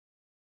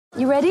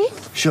You ready?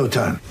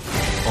 Showtime.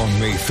 On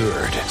May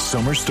 3rd,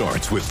 summer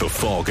starts with The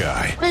Fall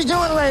Guy. Let's do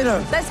it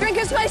later. Let's drink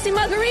a spicy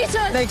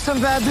margarita. Make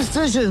some bad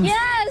decisions.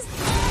 Yes!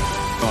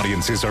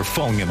 Audiences are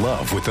falling in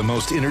love with the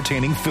most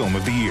entertaining film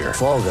of the year.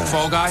 Fall Guy.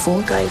 Fall Guy?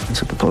 Fall guy.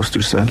 That's what the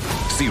poster said.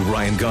 See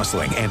Ryan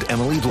Gosling and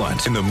Emily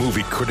Blunt in the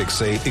movie critics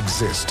say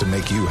exists to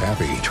make you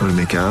happy. Trying to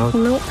make it out?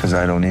 Nope. Because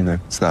I don't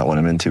either. It's not what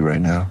I'm into right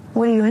now.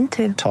 What are you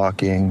into?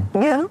 Talking.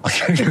 Yeah.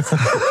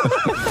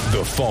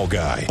 The Fall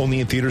Guy.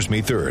 Only in theaters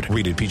May 3rd.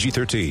 Rated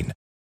PG-13.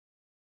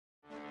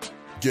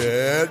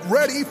 Get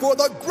ready for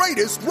the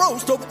greatest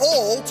roast of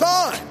all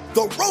time.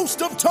 The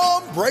Roast of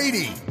Tom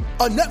Brady.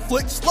 A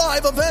Netflix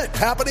live event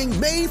happening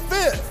May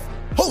 5th.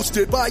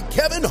 Hosted by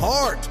Kevin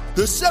Hart.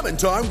 The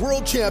 7-time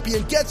world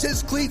champion gets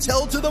his cleats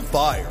held to the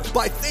fire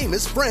by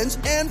famous friends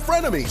and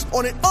frenemies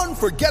on an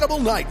unforgettable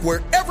night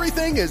where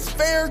everything is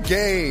fair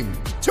game.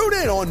 Tune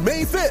in on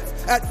May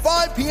 5th at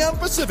 5 p.m.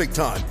 Pacific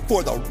time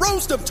for the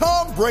Roast of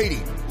Tom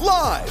Brady.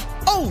 Live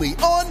only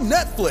on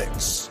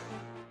Netflix.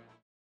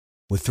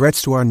 With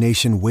threats to our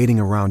nation waiting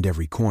around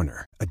every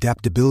corner,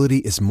 adaptability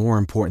is more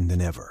important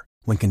than ever.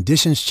 When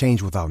conditions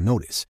change without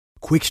notice,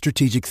 quick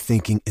strategic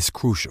thinking is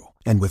crucial.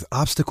 And with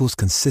obstacles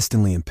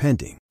consistently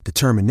impending,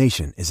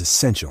 determination is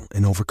essential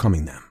in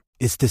overcoming them.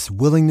 It's this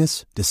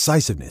willingness,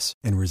 decisiveness,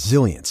 and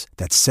resilience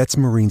that sets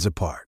Marines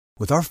apart.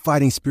 With our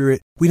fighting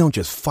spirit, we don't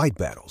just fight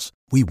battles,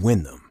 we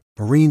win them.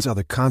 Marines are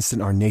the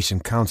constant our nation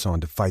counts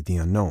on to fight the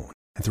unknown.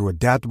 And through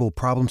adaptable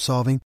problem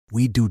solving,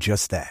 we do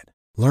just that.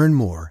 Learn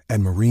more at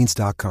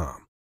marines.com.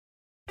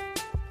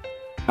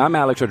 I'm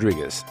Alex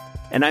Rodriguez.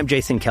 And I'm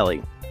Jason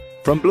Kelly.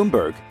 From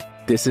Bloomberg,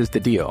 this is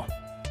The Deal.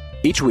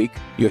 Each week,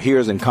 you'll hear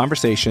us in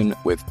conversation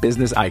with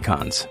business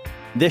icons.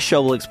 This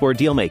show will explore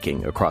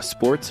deal-making across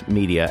sports,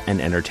 media, and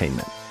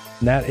entertainment.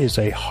 That is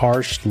a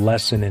harsh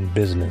lesson in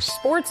business.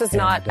 Sports is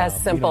not as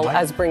simple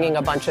as bringing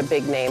a bunch of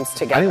big names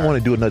together. I didn't want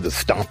to do another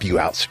stomp you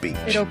out speech.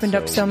 It opened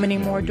up so many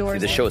more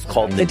doors. The show is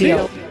called The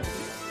Deal.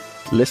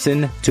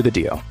 Listen to The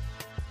Deal.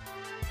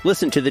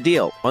 Listen to The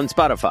Deal on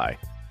Spotify.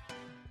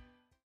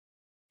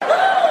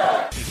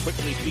 He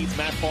quickly feeds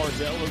Matt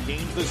Barzell, who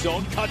gains the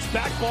zone, cuts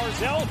back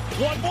Barzell.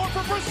 One more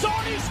for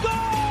Brassard, he scores!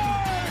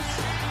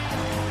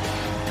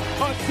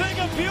 A thing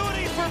of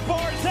beauty for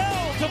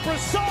Barzell to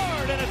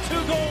Brassard, and a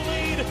 2-goal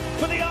lead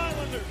for the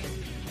Islanders.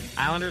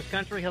 Islanders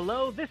country,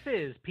 hello. This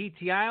is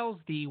PT Isles,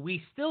 the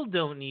We Still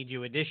Don't Need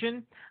You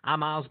edition.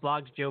 I'm Isles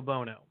Blog's Joe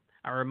Bono.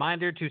 A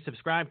reminder to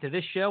subscribe to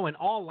this show and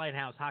all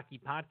Lighthouse Hockey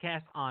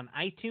podcasts on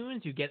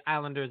iTunes. You get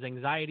Islanders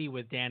Anxiety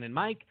with Dan and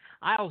Mike,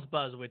 Isles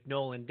Buzz with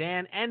Noel and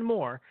Dan, and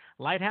more.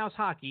 Lighthouse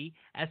Hockey,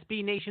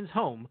 SB Nation's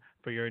home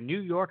for your New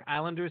York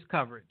Islanders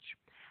coverage.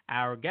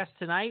 Our guest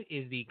tonight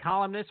is the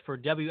columnist for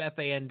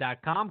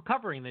WFAN.com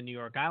covering the New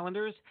York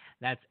Islanders.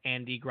 That's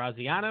Andy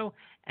Graziano,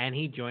 and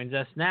he joins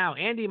us now.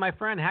 Andy, my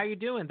friend, how you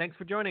doing? Thanks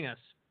for joining us.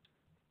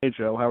 Hey,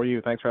 Joe. How are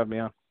you? Thanks for having me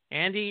on.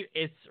 Andy,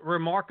 it's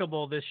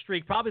remarkable, this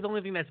streak. Probably the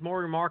only thing that's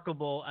more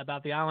remarkable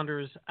about the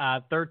Islanders'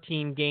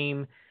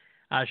 13-game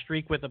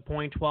streak with a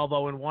point,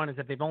 12-0-1, is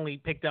that they've only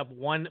picked up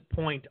 1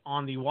 point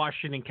on the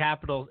Washington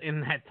Capitals in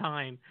that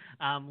time.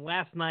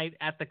 Last night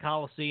at the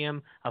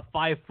Coliseum, a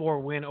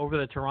 5-4 win over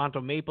the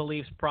Toronto Maple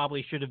Leafs.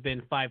 Probably should have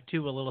been 5-2,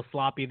 a little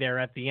sloppy there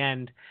at the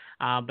end.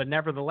 But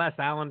nevertheless,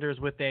 Islanders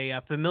with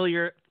a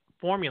familiar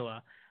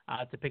formula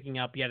to picking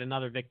up yet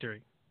another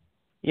victory.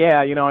 Yeah,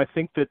 I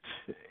think that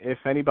if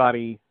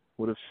anybody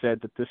would have said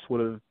that this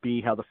would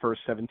be how the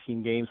first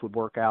 17 games would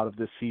work out of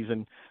this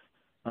season,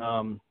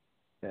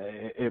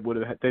 they would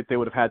have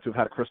had to have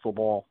had a crystal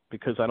ball,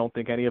 because I don't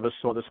think any of us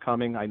saw this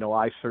coming. I know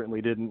I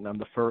certainly didn't. I'm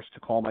the first to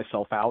call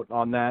myself out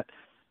on that.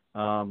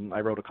 I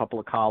wrote a couple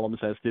of columns,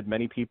 as did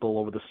many people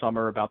over the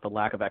summer, about the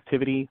lack of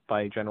activity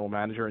by general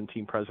manager and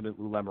team president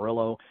Lou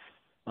Lamoriello.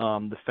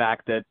 The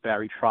fact that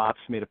Barry Trotz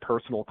made a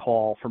personal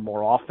call for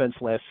more offense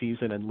last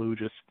season, and Lou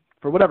just,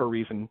 for whatever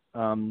reason,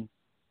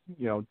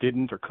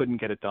 didn't or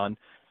couldn't get it done.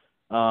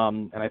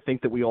 And I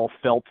think that we all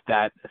felt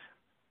that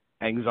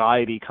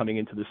anxiety coming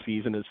into the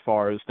season, as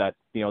far as that,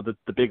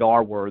 the big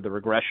R word, the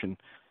regression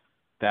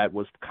that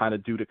was kind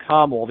of due to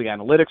come. All the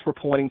analytics were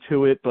pointing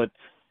to it, but,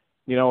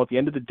 at the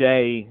end of the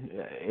day,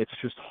 it's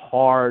just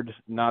hard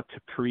not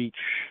to preach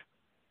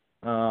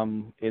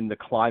in the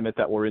climate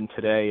that we're in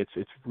today.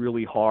 It's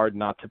really hard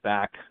not to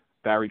back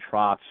Barry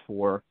Trotz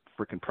for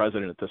freaking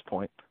president at this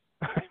point.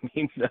 I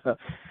mean,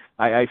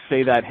 I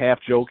say that half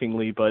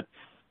jokingly, but,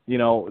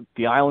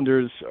 the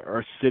Islanders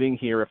are sitting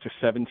here after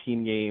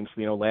 17 games.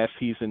 Last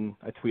season,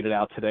 I tweeted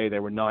out today, they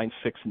were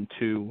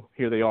 9-6-2.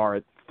 Here they are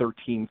at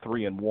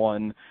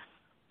 13-3-1.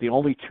 The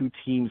only two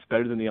teams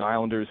better than the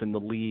Islanders in the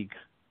league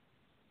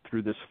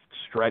through this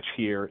stretch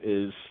here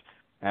is,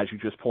 as you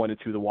just pointed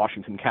to, the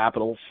Washington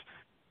Capitals,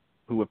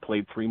 who have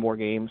played 3 more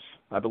games,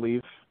 I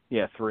believe.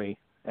 Yeah, 3.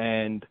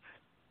 And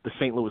the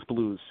St. Louis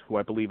Blues, who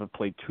I believe have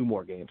played 2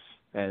 more games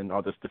and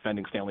are the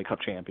defending Stanley Cup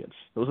champions.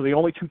 Those are the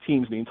only 2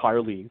 teams in the entire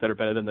league that are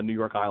better than the New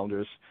York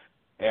Islanders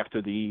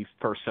after the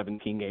first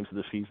 17 games of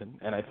the season.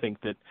 And I think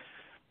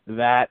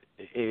that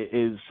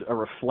is a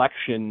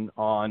reflection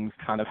on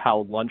kind of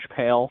how lunch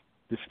pail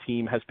this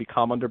team has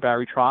become under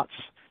Barry Trotz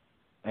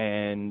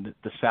and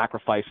the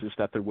sacrifices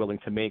that they're willing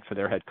to make for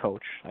their head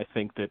coach. I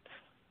think that,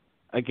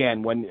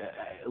 again,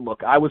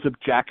 I was a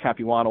Jack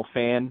Capuano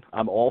fan.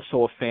 I'm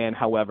also a fan,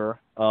 however,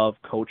 of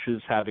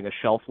coaches having a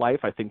shelf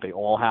life. I think they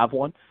all have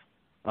one.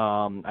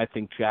 I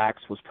think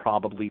Jack's was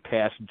probably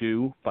past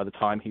due by the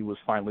time he was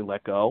finally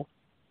let go.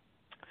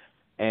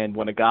 And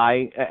when a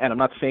guy, and I'm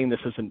not saying this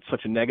isn't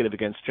such a negative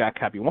against Jack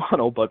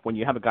Capuano, but when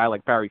you have a guy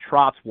like Barry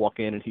Trotz walk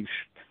in and he's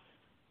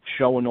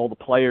showing all the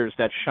players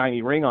that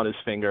shiny ring on his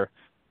finger,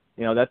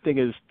 that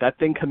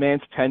thing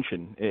commands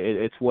attention.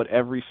 It's what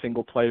every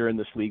single player in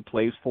this league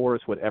plays for.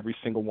 It's what every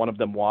single one of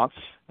them wants.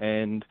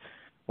 And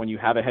when you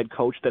have a head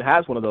coach that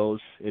has one of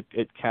those,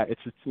 it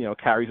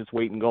carries its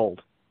weight in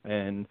gold.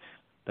 And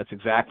that's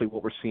exactly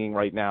what we're seeing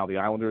right now. The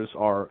Islanders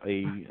are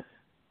a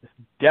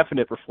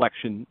definite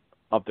reflection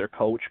of their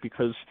coach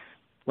because,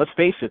 let's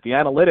face it, the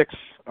analytics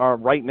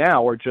right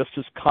now are just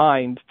as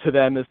kind to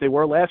them as they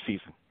were last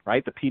season,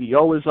 right? The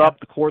PDO is up,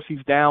 the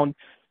Corsi's down.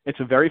 It's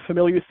a very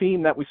familiar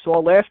theme that we saw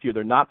last year.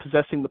 They're not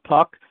possessing the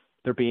puck.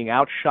 They're being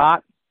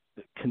outshot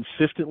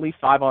consistently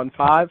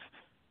 5-on-5,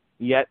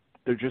 yet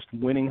they're just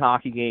winning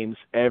hockey games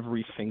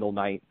every single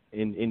night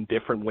in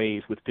different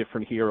ways with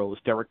different heroes.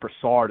 Derek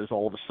Brassard is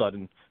all of a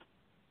sudden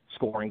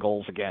scoring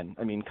goals again.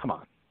 I mean, come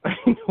on.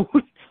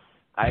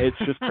 It's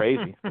just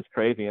crazy. It's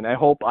crazy. And I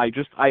hope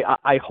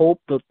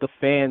that the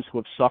fans who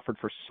have suffered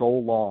for so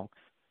long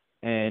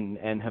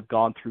and have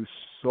gone through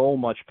so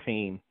much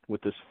pain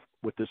with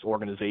this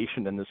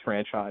organization and this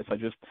franchise,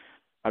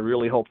 I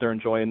really hope they're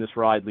enjoying this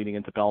ride leading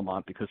into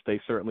Belmont because they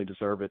certainly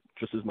deserve it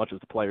just as much as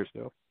the players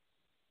do.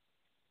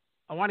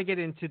 I want to get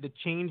into the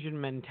change in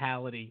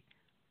mentality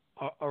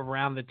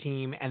around the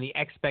team and the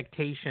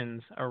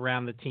expectations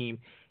around the team.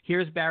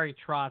 Here's Barry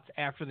Trotz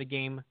after the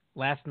game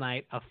last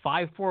night, a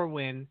 5-4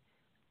 win,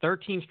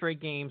 13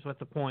 straight games with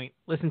the point.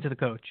 Listen to the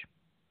coach.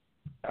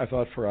 I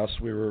thought for us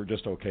we were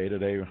just okay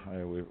today.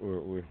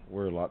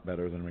 We're a lot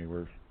better than we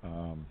were.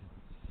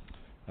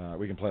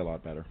 We can play a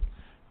lot better.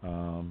 But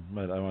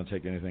I don't want to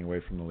take anything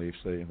away from the Leafs.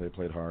 They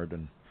played hard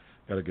and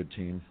got a good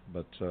team.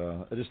 But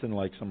I just didn't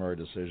like some of our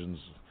decisions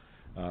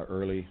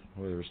early.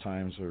 Where there was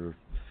times where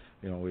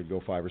we'd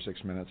go 5 or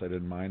 6 minutes. I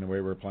didn't mind the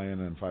way we were playing,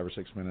 and 5 or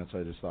 6 minutes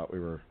I just thought we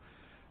were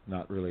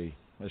not really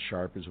as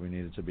sharp as we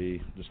needed to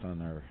be, just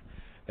on our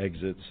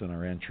exits and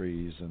our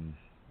entries and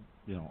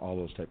all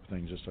those type of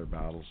things, just our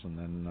battles. And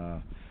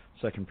then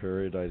second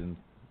period,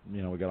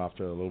 we got off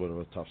to a little bit of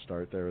a tough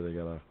start there. They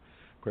got a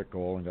quick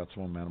goal and got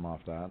some momentum off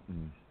that.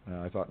 And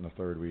I thought in the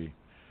third we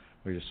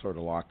just sort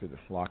of locked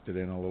it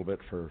in a little bit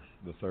for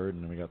the third,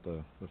 and then we got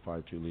the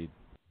 5-2 lead.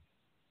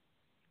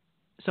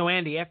 So,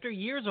 Andy, after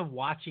years of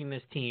watching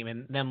this team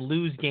and them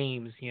lose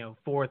games, 4-3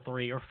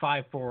 or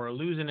 5-4, or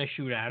losing a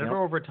shootout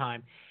or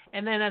overtime,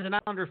 and then as an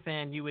Islander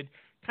fan, you would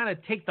kind of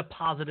take the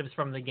positives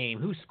from the game.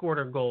 Who scored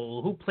a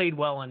goal? Who played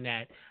well in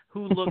net?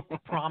 Who looked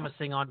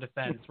promising on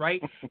defense,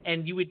 right?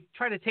 And you would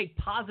try to take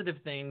positive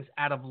things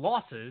out of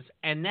losses,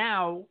 and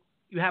now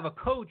you have a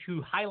coach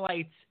who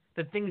highlights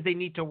the things they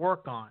need to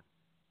work on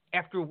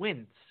after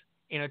wins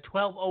in a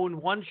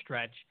 12-0-1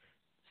 stretch,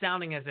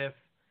 sounding as if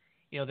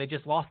they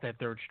just lost that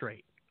third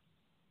straight.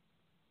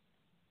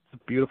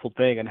 It's a beautiful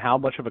thing, and how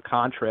much of a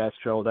contrast,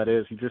 Joe, that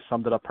is. You just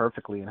summed it up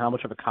perfectly, and how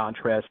much of a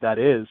contrast that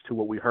is to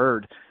what we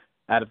heard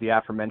out of the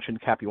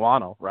aforementioned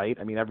Capuano, right?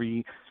 I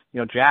mean,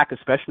 Jack,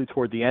 especially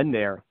toward the end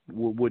there,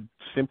 would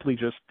simply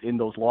just, in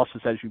those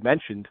losses, as you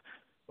mentioned,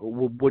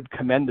 would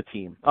commend the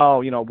team.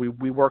 Oh,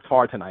 we worked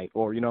hard tonight,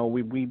 or,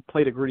 we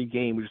played a gritty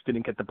game, we just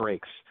didn't get the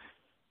breaks.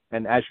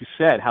 And as you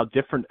said,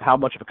 how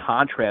much of a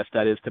contrast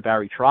that is to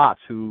Barry Trotz,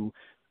 who,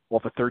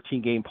 off a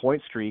 13-game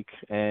point streak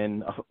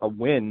and a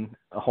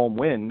home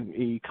win,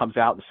 he comes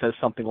out and says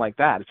something like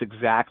that. It's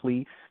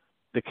exactly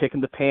the kick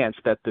in the pants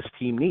that this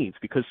team needs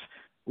because,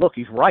 look,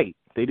 he's right.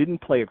 They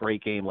didn't play a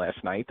great game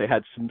last night. They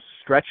had some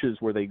stretches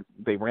where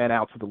they ran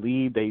out to the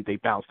lead. They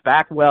bounced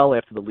back well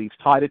after the Leafs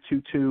tied it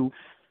 2-2,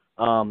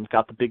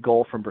 got the big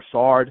goal from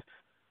Brassard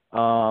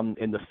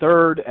in the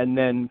third, and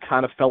then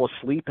kind of fell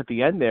asleep at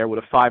the end there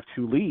with a 5-2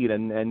 lead.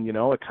 And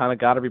it kind of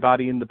got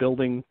everybody in the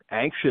building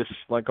anxious,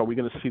 like, are we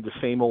going to see the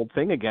same old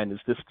thing again? Is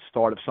this the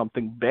start of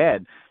something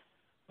bad?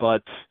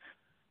 But,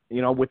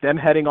 with them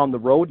heading on the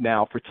road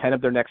now for 10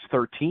 of their next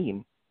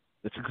 13,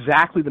 it's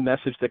exactly the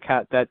message that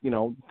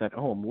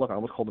look, I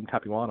almost called him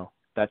Capuano,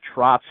 that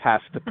Trotz has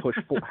to push,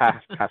 has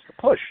to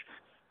push.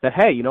 That,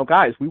 hey,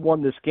 guys, we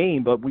won this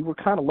game, but we were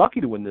kind of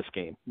lucky to win this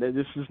game.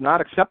 This is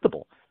not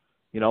acceptable.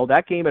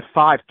 That game at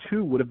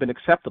 5-2 would have been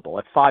acceptable.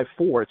 At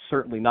 5-4, it's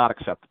certainly not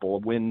acceptable,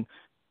 win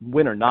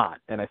or not.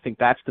 And I think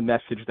that's the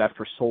message that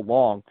for so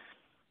long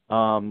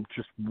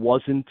just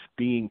wasn't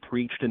being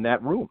preached in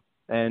that room.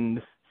 And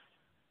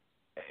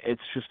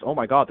it's just, oh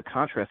my God, the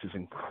contrast is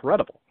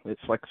incredible.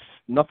 It's like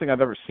nothing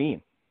I've ever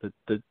seen.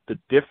 The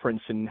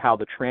difference in how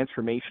the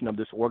transformation of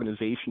this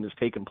organization has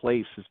taken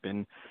place has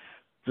been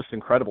just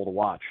incredible to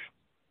watch.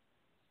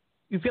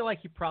 you feel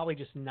like he probably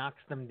just knocks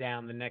them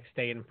down the next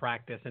day in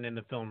practice and in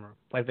the film room.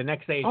 Like the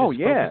next day, he's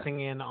just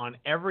focusing in on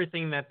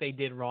everything that they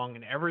did wrong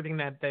and everything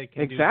that they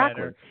can do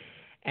better.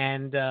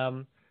 And,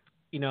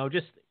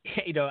 just,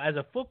 as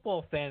a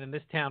football fan in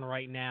this town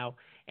right now,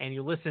 and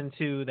you listen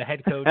to the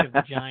head coach of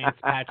the Giants,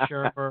 Pat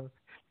Shurmur,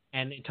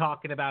 and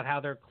talking about how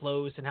they're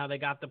close and how they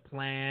got the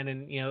plan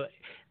and,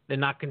 they're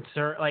not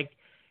concerned. Like,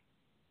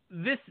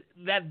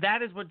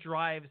 that is what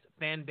drives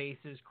fan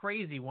bases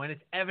crazy when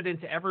it's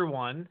evident to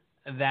everyone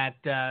that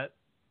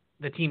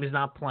the team is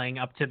not playing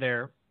up to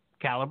their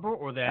caliber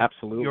or that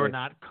you're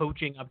not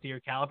coaching up to your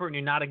caliber and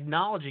you're not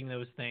acknowledging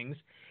those things.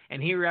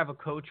 And here you have a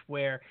coach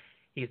where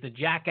he's the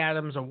Jack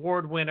Adams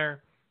Award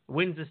winner,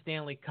 wins the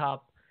Stanley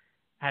Cup,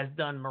 has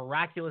done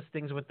miraculous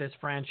things with this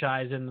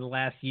franchise in the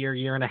last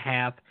year and a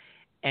half,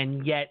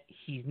 and yet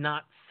he's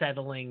not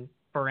settling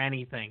for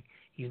anything.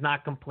 He's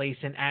not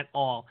complacent at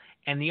all.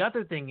 And the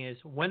other thing is,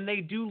 when they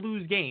do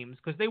lose games,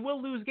 because they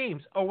will lose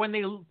games, or when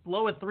they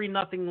blow a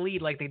 3-0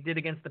 lead like they did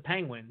against the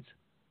Penguins,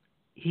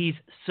 he's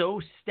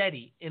so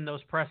steady in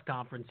those press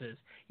conferences.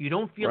 You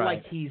don't feel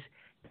like he's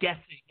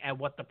guessing at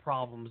what the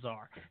problems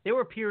are. There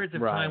were periods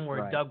of time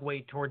where Doug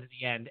Weight towards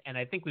the end, and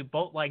I think we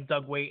both liked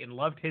Doug Weight and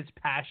loved his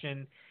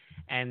passion,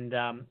 and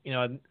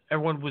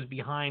everyone was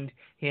behind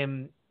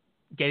him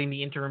getting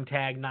the interim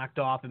tag knocked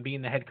off and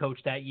being the head coach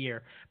that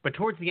year. But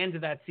towards the end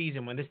of that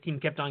season, when this team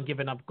kept on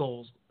giving up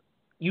goals,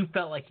 you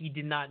felt like he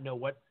did not know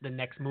what the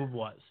next move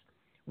was.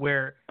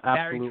 Where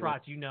Barry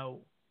Trotz,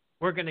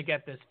 we're going to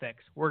get this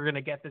fixed. We're going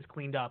to get this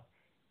cleaned up.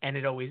 And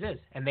it always is.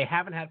 And they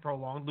haven't had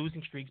prolonged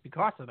losing streaks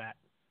because of that.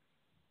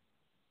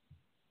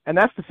 And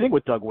that's the thing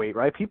with Doug Weight,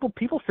 right? People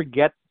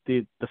forget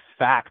the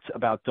fact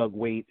about Doug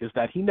Weight is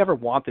that he never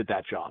wanted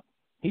that job.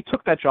 He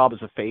took that job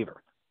as a favor.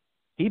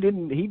 He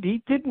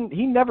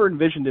never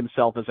envisioned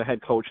himself as a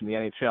head coach in the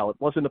NHL. It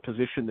wasn't a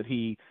position that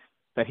he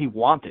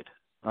wanted.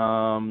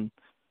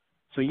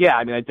 So yeah,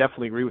 I mean, I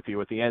definitely agree with you.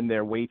 At the end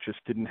there, Weight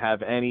just didn't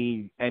have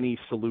any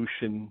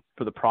solution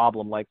for the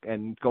problem.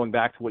 And going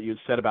back to what you had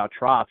said about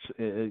Trotz,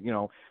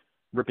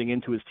 ripping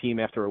into his team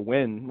after a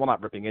win. Well,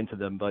 not ripping into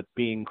them, but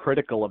being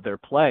critical of their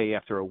play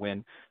after a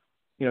win.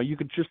 You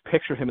could just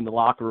picture him in the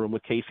locker room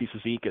with Casey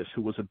Cizikas,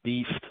 who was a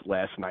beast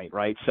last night,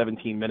 right?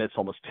 17 minutes,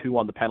 almost 2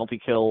 on the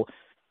penalty kill.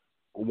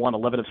 Won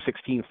 11 of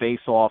 16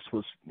 face-offs,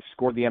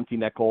 scored the empty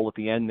net goal at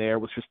the end there,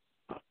 was just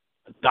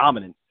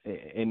dominant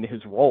in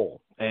his role.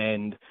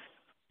 And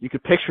you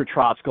could picture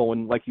Trotz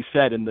going, like you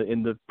said, in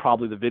the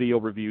probably the video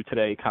review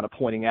today, kind of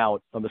pointing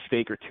out a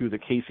mistake or two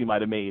that Casey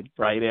might have made,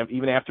 right?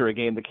 Even after a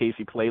game that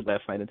Casey played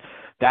last night. And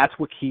that's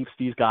what keeps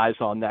these guys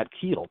on that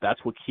keel.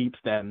 That's what keeps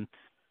them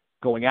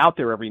going out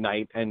there every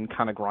night and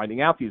kind of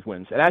grinding out these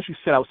wins. And as you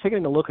said, I was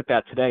taking a look at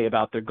that today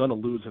about they're going to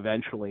lose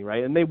eventually,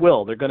 right? And they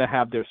will. They're going to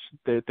have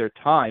their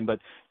time. But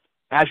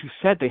as you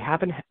said, they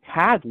haven't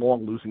had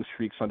long losing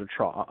streaks under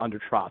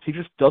Trotz. He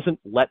just doesn't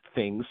let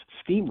things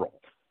steamroll.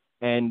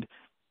 And,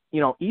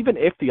 even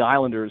if the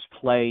Islanders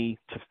play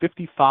to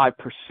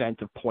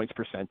 55% of points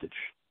percentage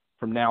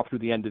from now through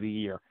the end of the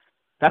year,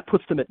 that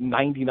puts them at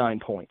 99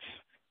 points.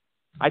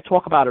 I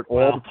talk about it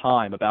all the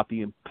time, about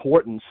the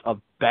importance of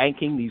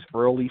banking these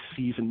early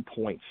season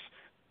points,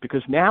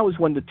 because now is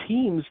when the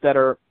teams that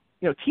are,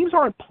 teams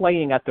aren't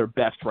playing at their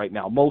best right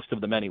now, most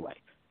of them anyway,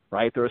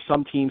 right? There are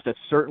some teams that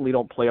certainly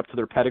don't play up to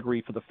their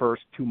pedigree for the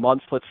first 2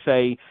 months, let's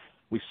say.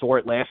 We saw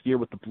it last year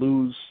with the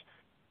Blues,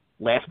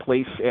 last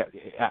place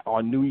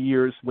on New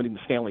Year's, winning the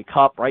Stanley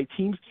Cup, right?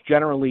 Teams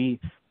generally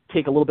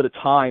take a little bit of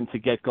time to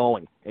get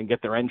going and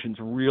get their engines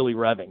really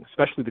revving,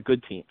 especially the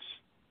good teams.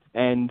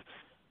 And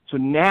so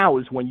now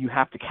is when you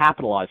have to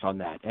capitalize on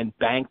that and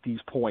bank these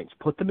points,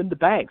 put them in the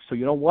bank. So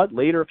you know what?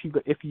 Later,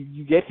 if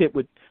you get hit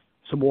with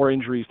some more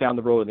injuries down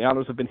the road, and the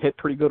Islanders have been hit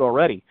pretty good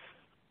already.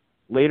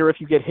 Later,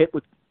 if you get hit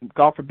with,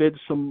 God forbid,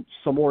 some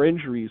more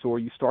injuries, or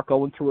you start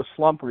going through a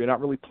slump where you're not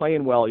really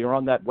playing well, you're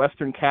on that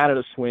Western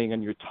Canada swing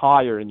and you're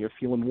tired and you're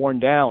feeling worn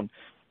down,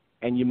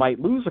 and you might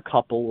lose a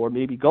couple or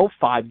maybe go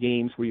 5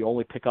 games where you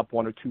only pick up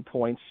 1 or 2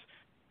 points,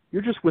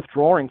 you're just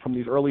withdrawing from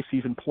these early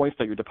season points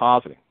that you're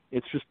depositing.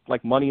 It's just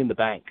like money in the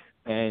bank.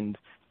 And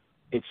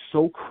it's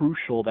so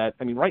crucial that,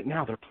 I mean, right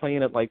now they're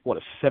playing at a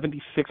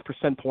 76%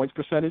 points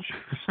percentage.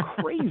 It's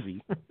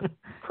crazy.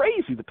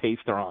 Crazy the pace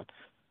they're on.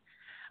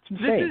 It's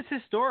insane. This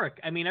is historic.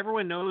 I mean,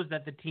 everyone knows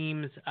that the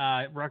team's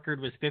record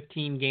was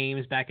 15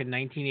 games back in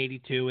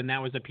 1982, and that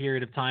was a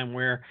period of time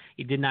where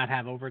you did not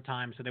have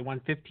overtime. So they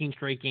won 15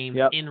 straight games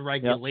in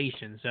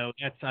regulation. So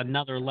that's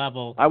another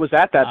level. I was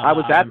at that. I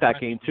was at that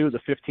game too. The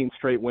 15th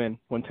straight win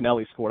when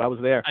Tonelli scored. I was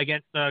there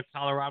against the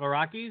Colorado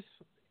Rockies.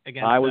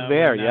 I was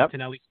there.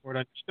 Tonelli scored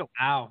on.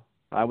 Wow.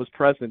 I was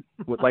present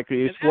with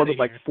he scored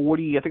with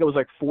 40. I think it was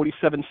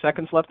 47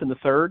 seconds left in the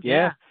third.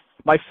 Yeah.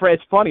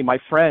 It's funny. My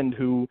friend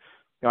who.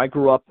 I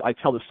grew up, I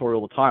tell this story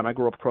all the time, I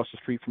grew up across the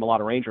street from a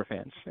lot of Ranger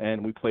fans,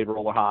 and we played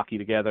roller hockey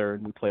together,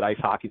 and we played ice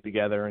hockey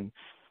together,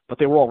 but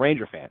they were all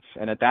Ranger fans.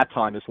 And at that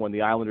time is when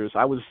the Islanders,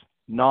 I was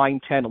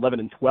 9, 10, 11,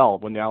 and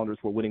 12 when the Islanders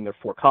were winning their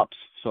 4 cups.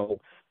 So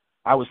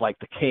I was like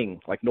the king.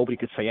 Like nobody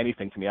could say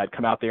anything to me. I'd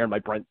come out there in my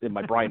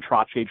Brian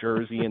Trottier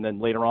jersey, and then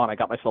later on I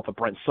got myself a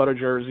Brent Sutter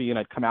jersey, and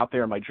I'd come out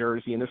there in my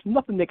jersey, and there's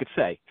nothing they could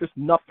say, just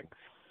nothing.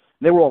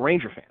 And they were all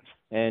Ranger fans,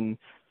 and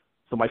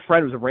so my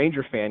friend who's a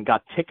Ranger fan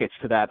got tickets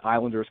to that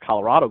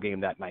Islanders-Colorado game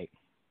that night,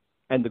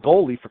 and the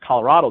goalie for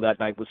Colorado that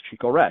night was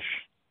Chico Resch,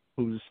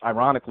 who's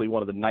ironically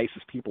one of the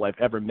nicest people I've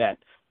ever met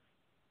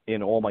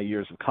in all my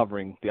years of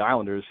covering the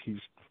Islanders.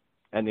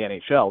 And the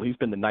NHL. He's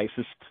been the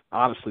nicest,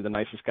 honestly, the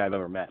nicest guy I've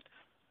ever met.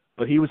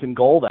 But he was in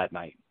goal that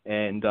night.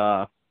 And,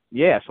 so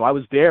I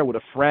was there with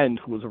a friend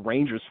who was a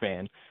Rangers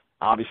fan,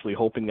 obviously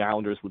hoping the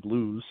Islanders would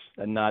lose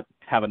and not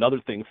have another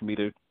thing for me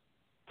to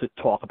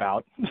talk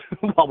about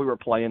while we were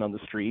playing on the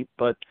street.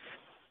 But,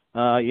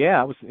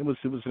 it was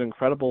an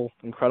incredible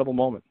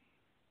moment.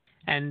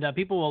 And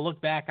people will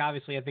look back,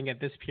 obviously, I think at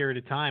this period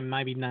of time,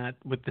 maybe not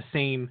with the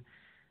same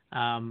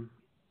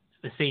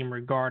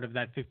regard of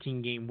that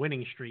 15-game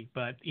winning streak,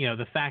 but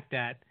the fact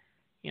that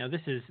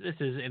this is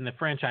in the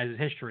franchise's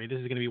history, this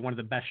is going to be one of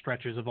the best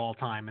stretches of all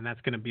time, and that's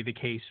going to be the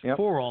case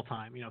for all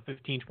time.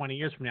 15, 20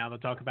 years from now, they'll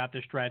talk about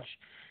the stretch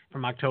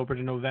from October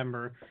to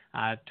November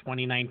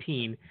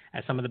 2019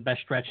 as some of the best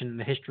stretch in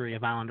the history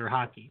of Islander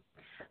hockey.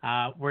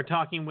 We're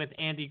talking with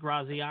Andy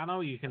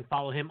Graziano. You can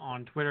follow him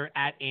on Twitter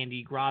at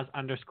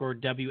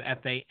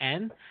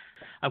 @AndyGraz_WFAN.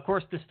 Of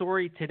course, the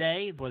story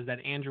today was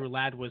that Andrew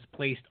Ladd was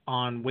placed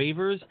on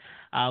waivers.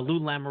 Lou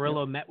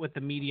Lamoriello met with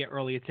the media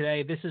earlier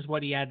today. This is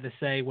what he had to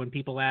say when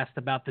people asked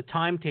about the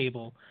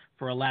timetable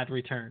for a Ladd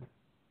return.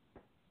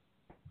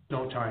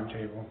 No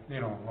timetable.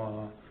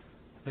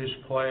 His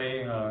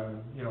play,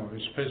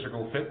 his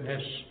physical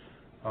fitness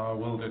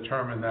will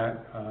determine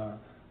that.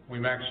 We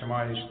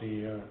maximize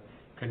the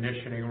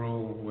conditioning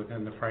rule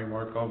within the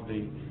framework of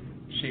the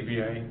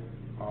CBA,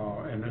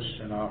 and this,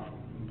 in our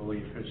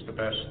belief, is the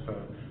best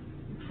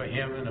for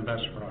him and the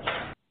best for us.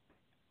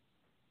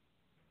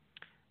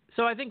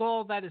 So I think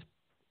all of that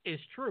is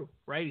true,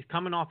 right? He's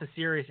coming off a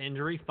serious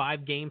injury,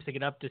 5 games to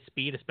get up to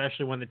speed,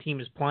 especially when the team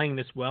is playing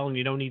this well, and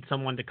you don't need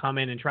someone to come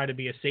in and try to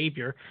be a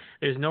savior.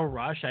 There's no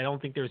rush. I don't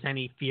think there's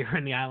any fear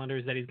in the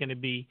Islanders that he's going to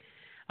be,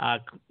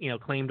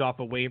 claimed off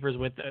of waivers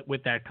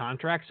with that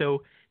contract.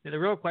 So the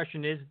real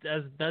question is,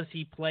 does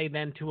he play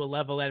then to a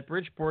level at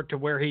Bridgeport to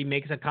where he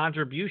makes a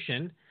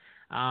contribution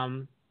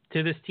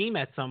to this team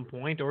at some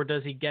point, or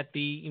does he get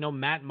the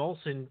Matt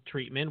Moulson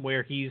treatment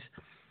where he's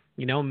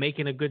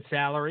making a good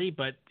salary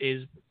but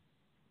is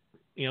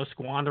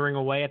squandering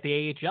away at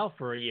the AHL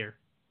for a year?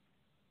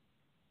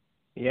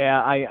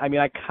 Yeah, I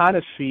mean I kind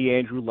of see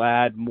Andrew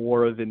Ladd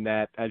more than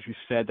that, as you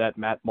said, that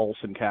Matt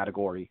Moulson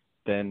category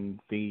than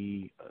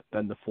the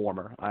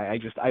former. I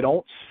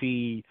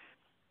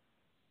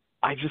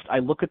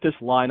look at this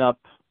lineup,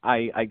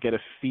 I get a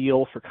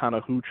feel for kind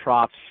of who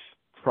Trotz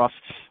trusts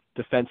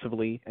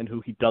defensively and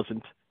who he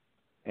doesn't,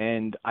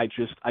 and I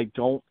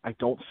don't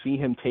see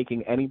him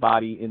taking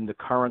anybody in the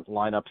current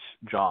lineup's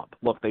job.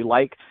 Look,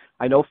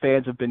 I know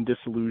fans have been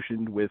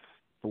disillusioned with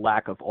the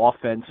lack of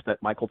offense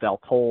that Michael Dal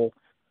Colle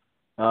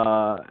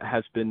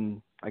has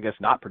been, I guess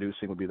not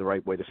producing would be the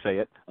right way to say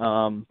it.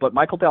 But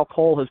Michael Dal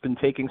Colle has been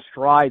taking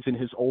strides in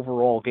his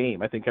overall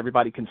game. I think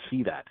everybody can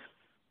see that.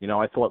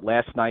 I thought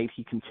last night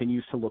he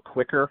continues to look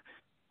quicker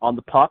on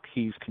the puck.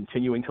 He's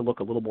continuing to look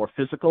a little more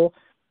physical.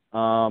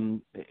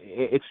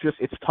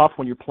 It's tough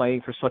when you're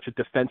playing for such a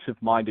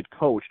defensive-minded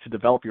coach to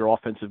develop your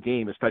offensive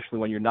game, especially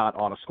when you're not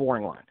on a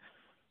scoring line.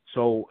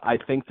 So I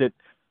think that,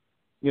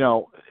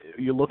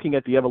 you're looking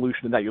at the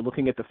evolution of that. You're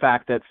looking at the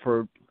fact that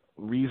for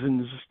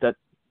reasons that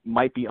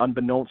might be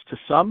unbeknownst to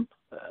some,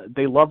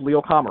 they love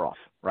Leo Komarov,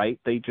 right?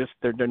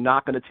 They're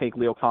not going to take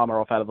Leo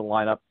Komarov out of the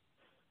lineup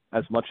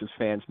as much as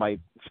fans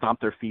might stomp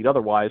their feet.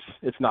 Otherwise,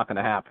 it's not going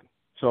to happen.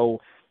 So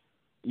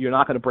you're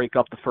not going to break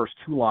up the first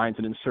 2 lines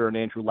and insert an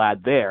Andrew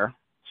Ladd there.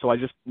 So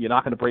you're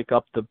not going to break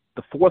up the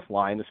 4th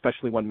line,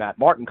 especially when Matt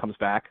Martin comes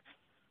back.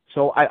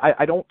 So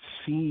I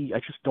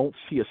just don't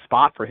see a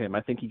spot for him.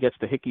 I think he gets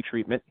the Hickey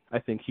treatment. I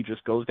think he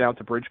just goes down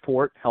to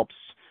Bridgeport, helps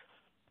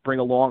bring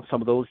along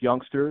some of those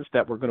youngsters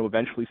that we're going to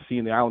eventually see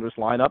in the Islanders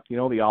lineup.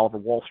 The Oliver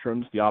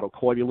Wahlstroms, the Otto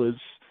Koivulas,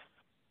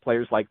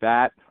 players like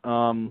that.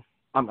 I'm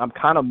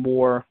kind of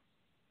more.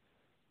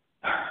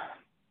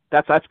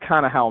 That's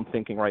kind of how I'm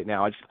thinking right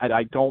now.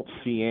 I don't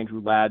see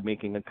Andrew Ladd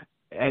making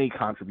any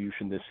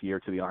contribution this year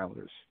to the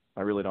Islanders.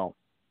 I really don't.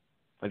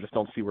 I just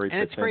don't see where he fits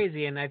in. And it's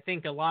crazy, and I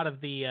think a lot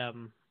of the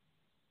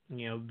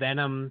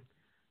venom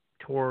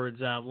towards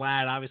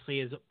Ladd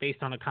obviously is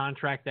based on a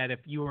contract that if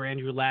you were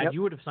Andrew Ladd,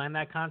 you would have signed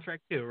that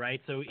contract too,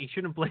 right? So you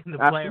shouldn't blame the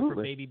player for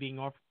maybe being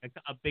offered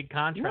a big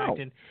contract.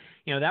 No. And,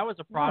 that was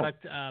a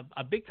product,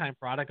 a big-time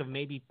product of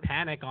maybe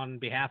panic on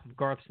behalf of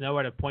Garth Snow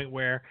at a point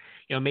where,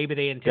 maybe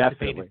they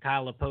anticipated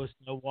Kyle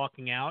Leposto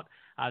walking out.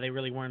 They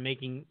really weren't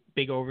making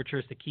big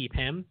overtures to keep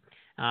him.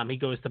 He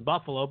goes to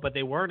Buffalo, but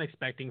they weren't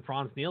expecting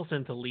Franz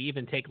Nielsen to leave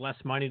and take less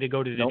money to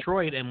go to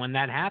Detroit. And when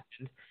that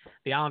happened,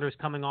 the Islanders,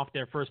 coming off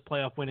their first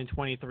playoff win in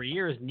 23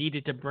 years,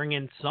 needed to bring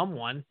in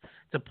someone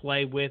to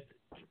play with.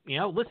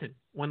 Listen,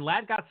 when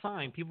Ladd got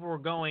signed, people were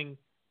going,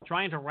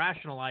 trying to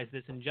rationalize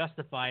this and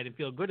justify it and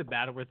feel good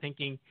about it. We're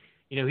thinking,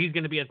 he's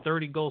going to be a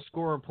 30-goal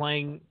scorer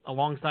playing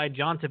alongside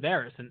John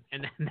Tavares, and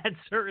that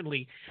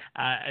certainly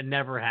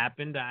never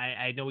happened.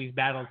 I know he's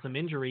battled some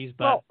injuries,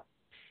 but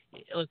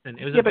listen,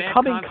 it was a bad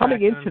contract.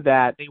 Coming into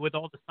that, with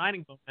all the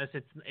signing bonus,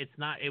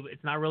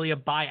 it's not really a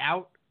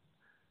buyout,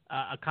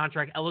 a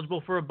contract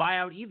eligible for a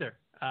buyout either,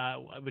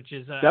 which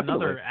is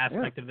another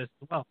aspect of this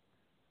as well.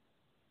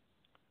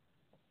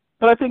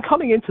 But I think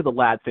coming into the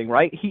Ladd thing,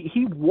 right?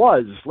 He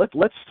was.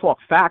 Let's talk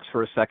facts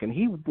for a second.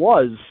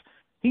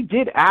 He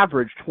did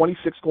average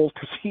 26 goals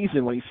per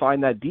season when he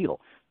signed that deal.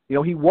 He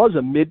was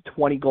a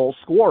mid-20 goal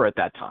scorer at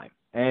that time,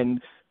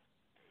 and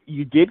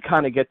you did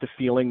kind of get the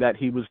feeling that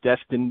he was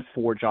destined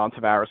for John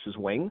Tavares'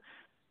 wing.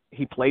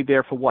 He played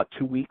there for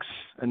 2 weeks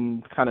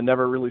and kind of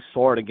never really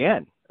saw it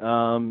again.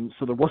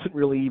 So there wasn't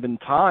really even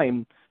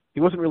time. He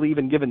wasn't really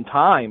even given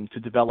time to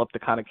develop the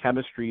kind of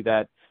chemistry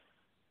that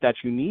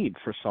you need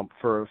for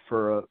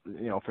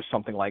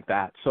something like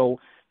that. So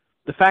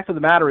the fact of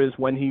the matter is,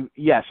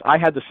 I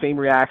had the same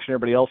reaction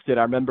everybody else did.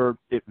 I remember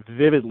it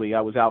vividly.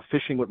 I was out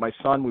fishing with my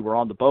son. We were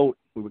on the boat.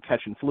 We were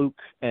catching fluke,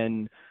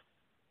 and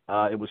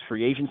it was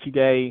free agency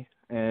day,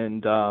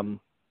 and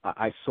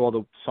I saw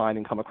the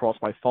signing come across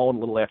my phone a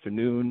little after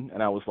noon,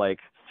 and I was like,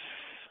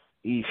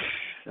 eesh.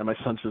 And my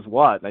son says,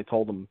 what? And I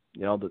told him,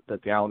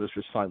 that the Islanders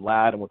just signed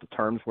Ladd and what the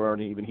terms were,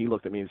 and even he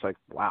looked at me and he's like,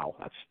 wow,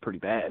 that's pretty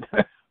bad.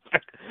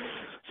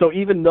 So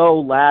even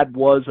though Ladd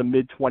was a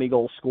mid-20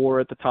 goal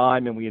scorer at the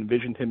time, and we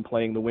envisioned him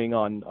playing the wing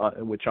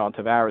with John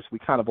Tavares, we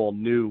kind of all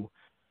knew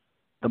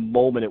the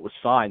moment it was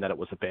signed that it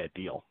was a bad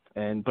deal.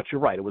 But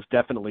you're right, it was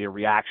definitely a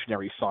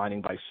reactionary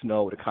signing by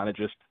Snow to kind of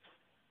just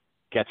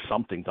get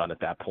something done at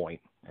that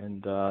point.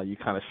 And you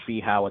kind of see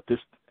how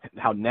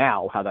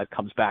that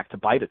comes back to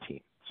bite a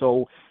team.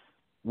 So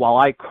while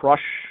I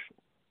crush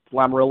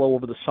Lamoriello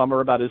over the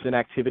summer about his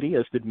inactivity,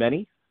 as did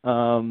many,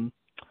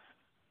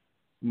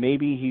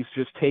 maybe he's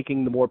just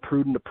taking the more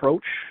prudent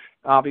approach,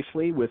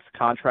 obviously, with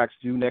contracts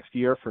due next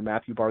year for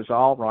Matthew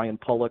Barzal, Ryan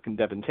Pulock, and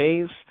Devin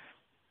Taves.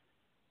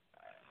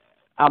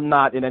 I'm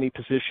not in any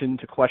position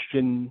to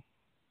question,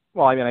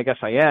 I guess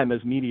I am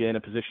as media in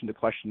a position to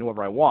question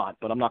whoever I want,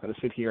 but I'm not going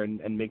to sit here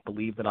and make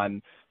believe that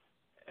I'm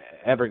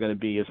ever going to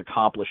be as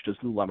accomplished as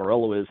Lou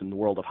Lamoriello is in the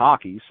world of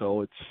hockey.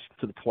 So it's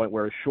to the point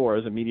where, sure,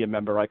 as a media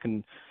member, I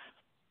can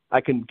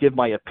give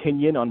my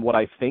opinion on what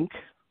I think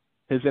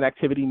his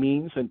inactivity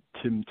means, and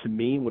to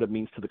me, what it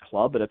means to the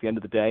club. But at the end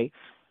of the day,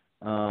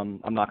 I'm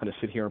not going to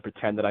sit here and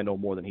pretend that I know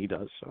more than he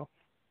does. So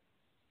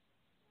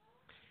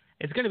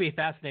it's going to be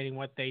fascinating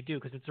what they do,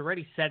 because it's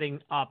already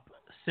setting up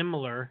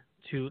similar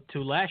to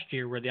last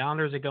year, where the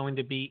Islanders are going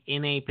to be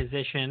in a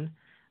position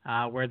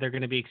where they're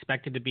going to be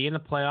expected to be in the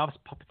playoffs,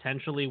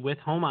 potentially with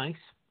home ice.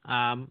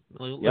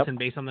 Listen,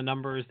 based on the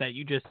numbers that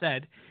you just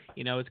said,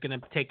 it's going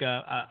to take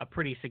a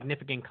pretty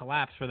significant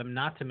collapse for them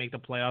not to make the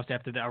playoffs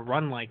after a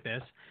run like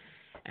this.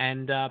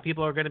 And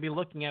people are going to be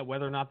looking at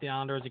whether or not the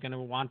Islanders are going to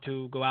want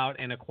to go out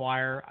and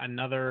acquire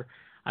another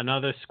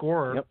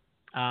scorer.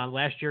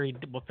 Last year, he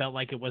felt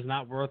like it was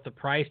not worth the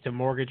price to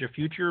mortgage a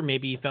future.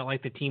 Maybe he felt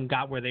like the team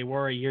got where they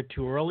were a year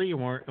too early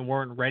and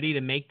weren't ready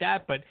to make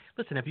that. But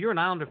listen, if you're an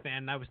Islander fan,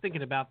 and I was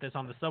thinking about this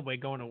on the subway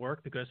going to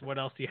work, because what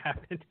else do you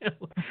have to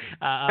do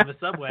on the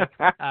subway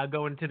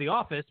going to the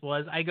office,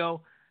 I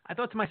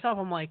thought to myself,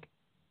 I'm like,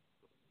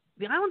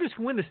 the Islanders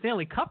can win the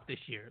Stanley Cup this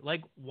year.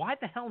 Like, why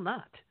the hell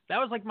not? That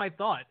was like my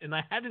thought, and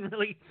I hadn't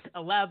really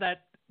allowed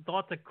that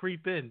thought to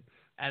creep in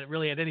at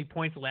any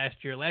points last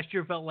year. Last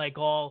year felt like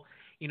all,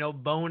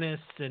 bonus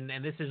and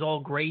this is all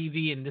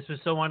gravy and this was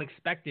so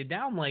unexpected.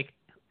 Now I'm like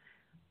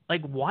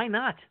why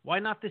not? Why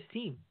not this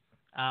team?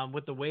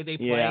 With the way they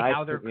play,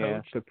 how they're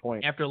coached, good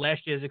point. After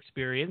last year's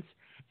experience,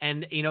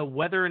 and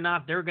whether or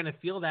not they're going to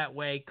feel that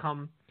way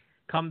come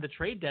the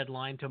trade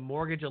deadline to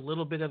mortgage a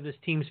little bit of this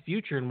team's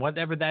future, and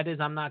whatever that is,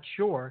 I'm not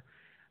sure,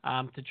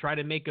 to try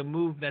to make a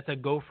move that's a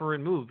go-for-it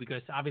move,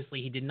 because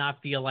obviously he did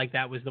not feel like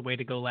that was the way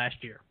to go last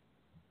year.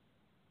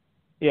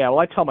 Yeah, well,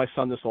 I tell my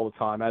son this all the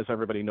time. As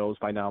everybody knows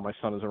by now, my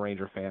son is a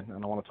Ranger fan. I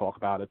don't want to talk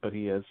about it, but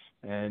he is,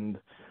 and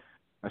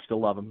I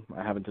still love him.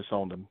 I haven't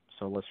disowned him,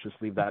 so let's just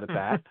leave that at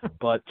that.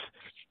 But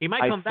he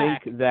might come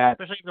back,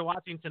 especially if they're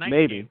watching tonight.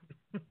 Maybe.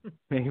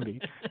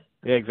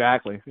 Yeah,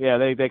 exactly. Yeah,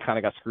 they kind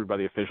of got screwed by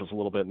the officials a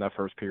little bit in that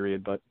first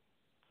period. But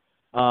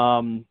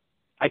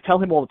I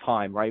tell him all the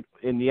time, right?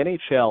 In the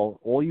NHL,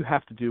 all you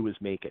have to do is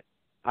make it.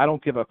 I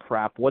don't give a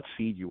crap what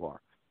seed you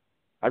are.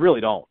 I really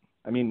don't.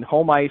 I mean,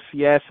 home ice,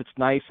 yes, it's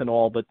nice and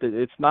all, but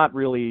it's not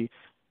really,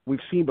 we've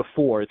seen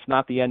before, it's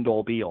not the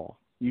end-all, be-all.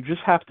 You just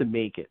have to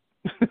make it.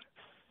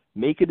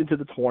 Make it into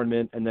the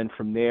tournament, and then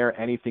from there,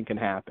 anything can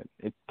happen.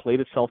 It played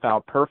itself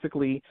out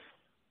perfectly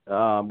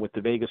with the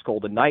Vegas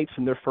Golden Knights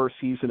in their first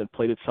season. It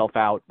played itself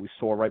out, we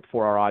saw right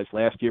before our eyes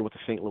last year with the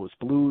St. Louis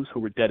Blues, who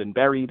were dead and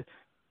buried.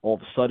 All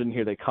of a sudden,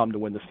 here they come to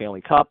win the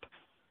Stanley Cup.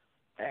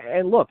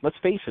 And look, let's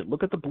face it,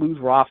 look at the Blues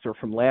roster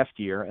from last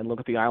year and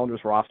look at the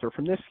Islanders roster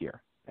from this year.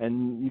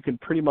 And you can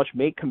pretty much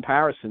make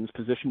comparisons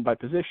position by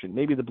position.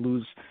 Maybe the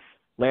Blues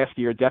last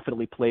year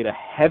definitely played a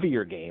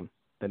heavier game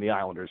than the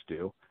Islanders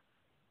do.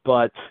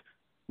 But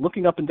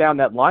looking up and down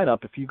that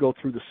lineup, if you go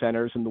through the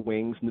centers and the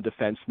wings and the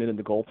defensemen and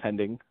the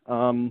goaltending,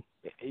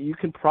 you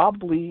can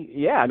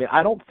probably,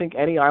 I don't think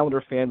any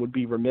Islander fan would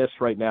be remiss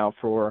right now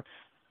for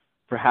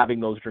having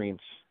those dreams.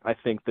 I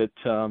think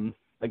that,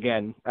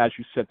 again, as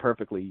you said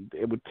perfectly,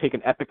 it would take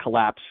an epic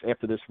collapse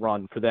after this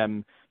run for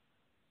them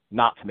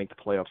not to make the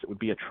playoffs. It would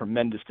be a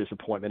tremendous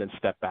disappointment and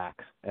step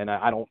back. And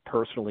I don't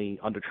personally,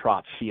 under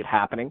Trotz, see it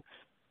happening.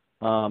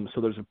 So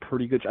there's a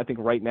pretty good, I think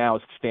right now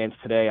as it stands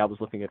today, I was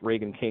looking at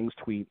Reagan King's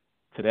tweet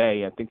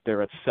today. I think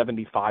they're at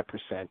 75%.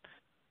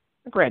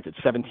 Granted,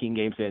 17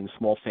 games in,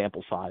 small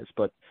sample size,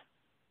 but,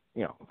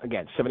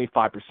 again,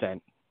 75%.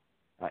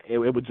 It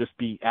would just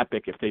be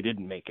epic if they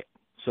didn't make it.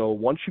 So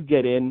once you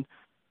get in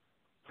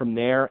from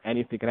there,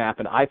 anything can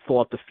happen. I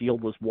thought the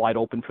field was wide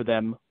open for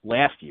them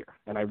last year,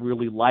 and I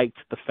really liked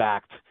the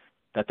fact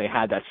that they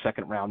had that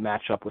second-round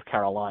matchup with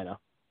Carolina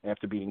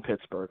after beating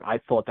Pittsburgh. I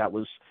thought that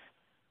was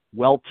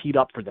well teed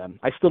up for them.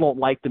 I still don't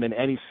like them in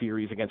any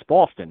series against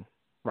Boston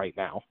right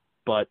now,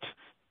 but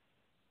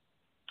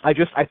I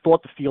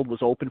thought the field was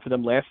open for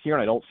them last year,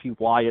 and I don't see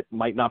why it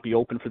might not be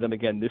open for them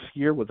again this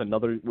year with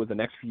the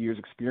next few years'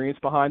 experience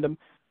behind them.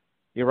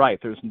 You're right.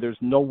 There's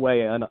no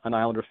way an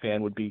Islander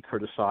fan would be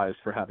criticized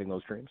for having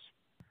those dreams.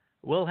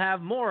 We'll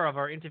have more of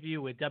our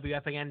interview with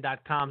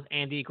WFAN.com's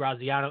Andy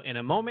Graziano in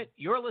a moment.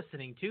 You're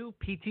listening to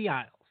PT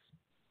Isles.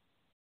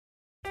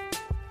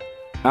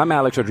 I'm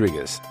Alex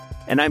Rodriguez.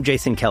 And I'm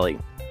Jason Kelly.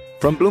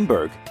 From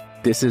Bloomberg,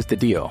 this is The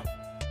Deal.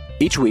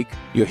 Each week,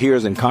 you'll hear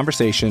us in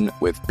conversation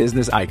with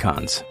business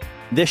icons.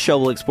 This show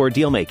will explore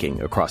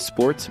deal-making across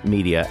sports,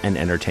 media, and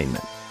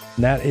entertainment.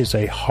 That is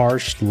a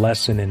harsh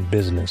lesson in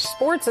business.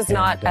 Sports is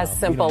not as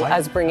simple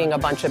as bringing a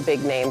bunch of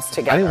big names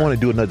together. I didn't want to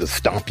do another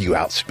stomp you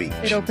out speech.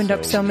 It opened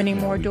up so many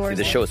more doors.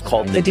 The show is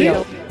called The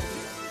Deal.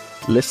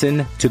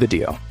 Listen to The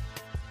Deal.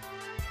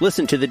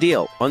 Listen to The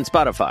Deal on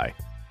Spotify.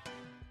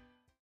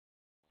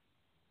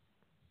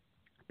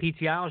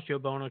 PT Isles, Joe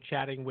Bono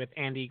chatting with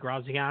Andy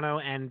Graziano,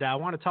 and I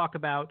want to talk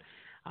about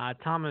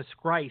Thomas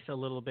Greiss a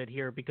little bit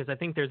here because I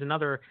think there's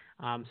another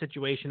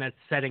situation that's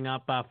setting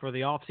up for the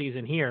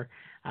offseason here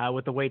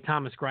with the way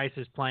Thomas Greiss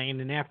is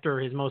playing. And after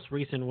his most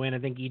recent win, I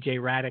think E.J.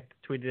 Radick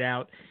tweeted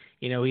out,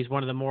 he's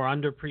one of the more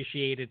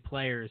underappreciated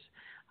players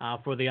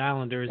for the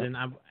Islanders. And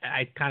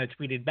I kind of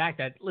tweeted back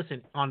that,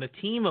 listen, on the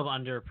team of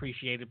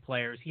underappreciated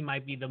players, he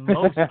might be the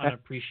most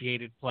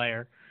unappreciated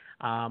player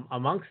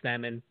amongst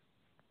them. And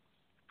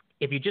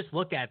if you just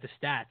look at the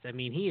stats, I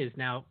mean, he is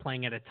now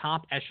playing at a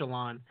top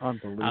echelon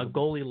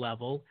goalie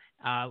level.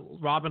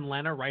 Robin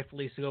Lehner,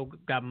 rightfully so,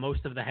 got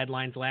most of the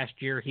headlines last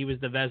year. He was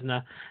the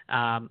Vezina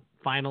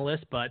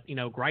finalist, but,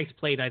 Greiss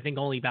played, I think,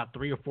 only about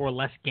 3 or 4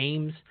 less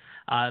games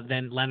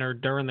than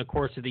Lehner during the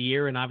course of the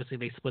year, and obviously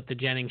they split the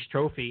Jennings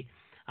Trophy.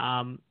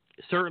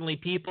 Certainly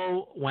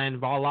people, when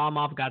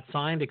Varlamov got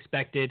signed,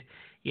 expected,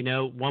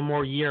 one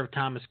more year of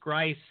Thomas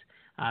Greiss.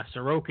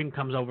 Sorokin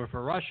comes over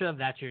for Russia.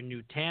 That's your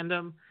new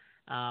tandem.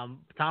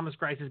 Thomas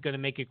Greiss is going to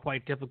make it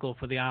quite difficult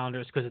for the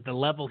Islanders because at the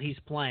level he's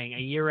playing, a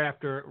year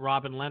after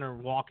Robin Lehner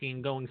walking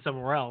and going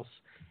somewhere else,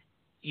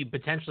 you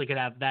potentially could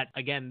have that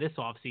again this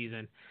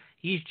offseason.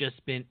 He's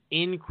just been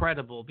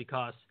incredible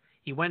because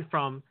he went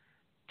from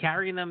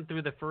carrying them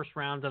through the first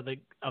round of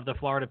the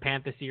Florida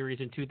Panther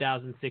series in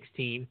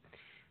 2016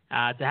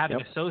 to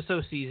having a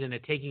so-so season, to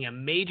taking a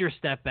major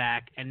step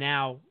back, and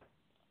now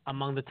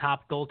among the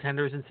top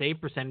goaltenders and save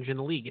percentage in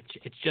the league.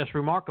 It's just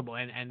remarkable,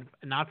 and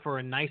not for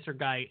a nicer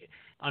guy,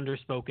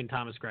 underspoken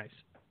Thomas Greiss.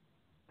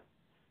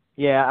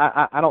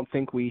 Yeah, I don't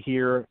think we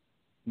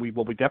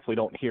definitely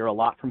don't hear a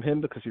lot from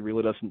him because he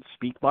really doesn't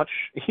speak much.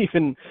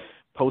 Even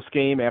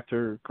post-game,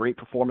 after great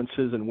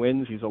performances and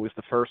wins, he's always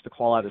the first to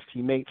call out his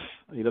teammates.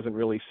 He doesn't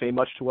really say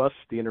much to us.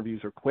 The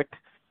interviews are quick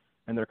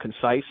and they're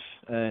concise,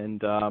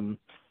 and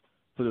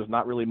so there's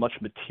not really much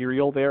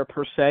material there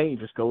per se. He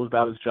just goes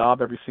about his job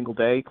every single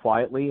day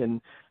quietly. And,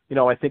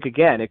 I think,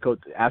 again, it goes,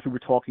 as we were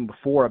talking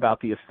before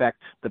about the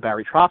effect, the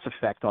Barry Trotz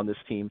effect on this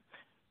team,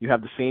 you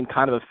have the same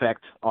kind of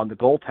effect on the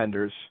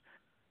goaltenders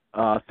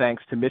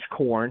thanks to Mitch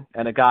Korn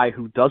and a guy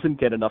who doesn't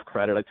get enough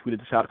credit. I tweeted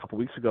this out a couple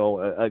weeks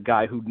ago, a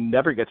guy who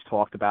never gets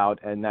talked about,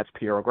 and that's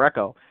Piero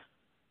Greco,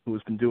 who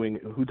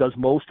does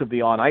most of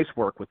the on-ice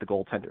work with the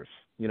goaltenders,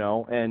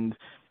 and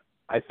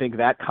I think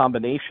that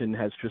combination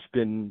has just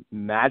been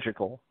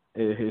magical.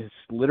 It has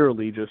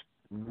literally just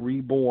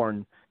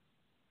reborn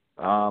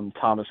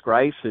Thomas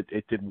Greiss.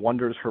 It did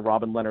wonders for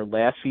Robin Lehner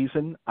last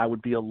season. I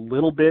would be a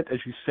little bit, as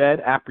you said,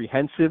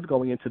 apprehensive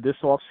going into this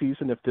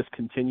offseason if this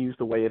continues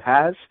the way it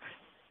has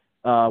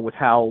with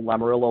how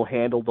Lamoriello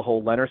handled the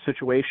whole Lehner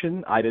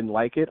situation. I didn't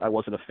like it. I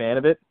wasn't a fan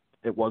of it.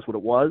 It was what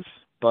it was.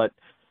 But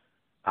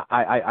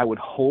I would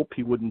hope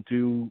he wouldn't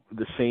do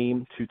the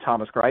same to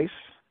Thomas Greiss.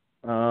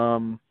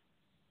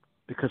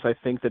 Because I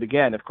think that,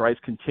 again, if Greiss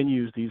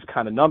continues these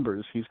kind of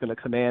numbers, he's going to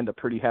command a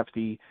pretty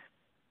hefty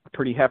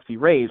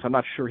raise. I'm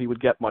not sure he would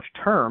get much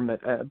term,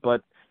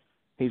 but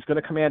he's going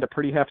to command a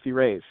pretty hefty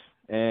raise.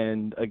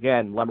 And,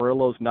 again,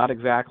 Lamoriello's not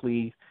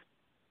exactly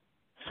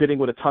sitting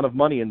with a ton of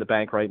money in the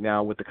bank right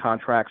now with the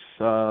contracts,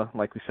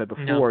 like we said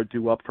before,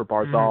 due up for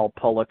Barzal,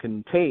 Pulock,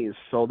 and Tays.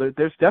 So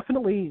there's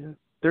definitely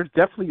you're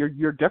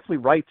definitely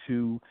right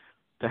to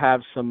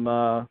have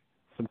some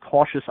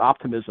cautious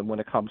optimism when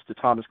it comes to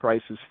Thomas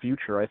Grice's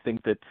future. I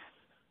think that,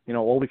 you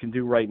know, all we can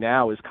do right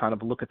now is kind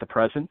of look at the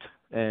present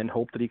and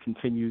hope that he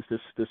continues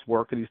this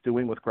work that he's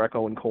doing with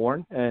Greco and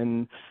Korn,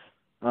 and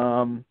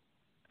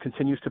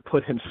continues to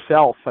put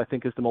himself, I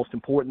think, is the most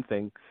important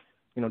thing.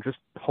 You know, just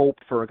hope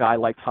for a guy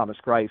like Thomas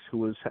Greiss,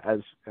 who is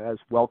as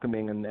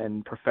welcoming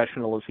and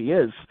professional as he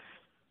is.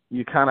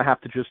 You kind of have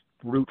to just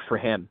root for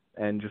him,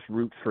 and just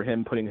root for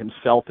him putting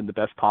himself in the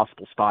best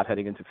possible spot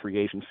heading into free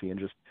agency, and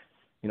just,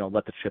 you know,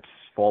 let the chips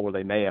fall where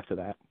they may after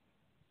that.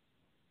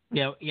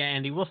 Yeah,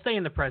 Andy, we'll stay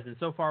in the present.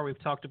 So far,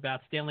 we've talked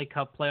about Stanley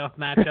Cup playoff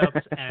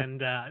matchups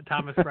and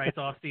Thomas Greiss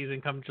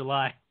offseason come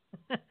July.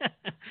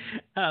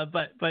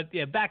 But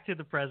yeah, back to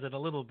the present a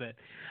little bit.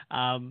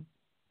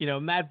 You know,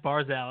 Matt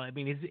Barzal, I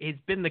mean, he's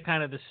been the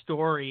kind of the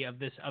story of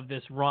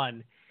this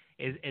run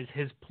is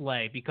his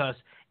play, because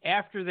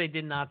after they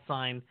did not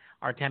sign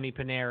Artemi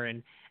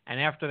Panarin, and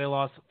after they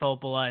lost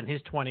Filppula and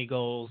his 20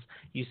 goals,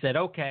 you said,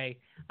 okay,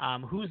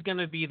 who's going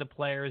to be the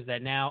players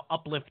that now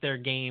uplift their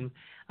game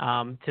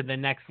to the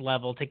next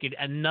level, take it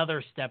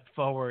another step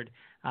forward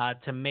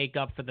to make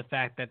up for the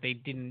fact that they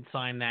didn't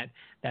sign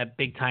that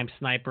big-time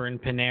sniper in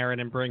Panarin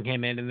and bring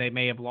him in, and they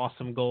may have lost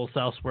some goals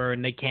elsewhere,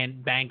 and they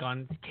can't bank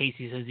on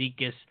Casey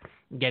Cizikas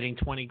getting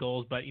 20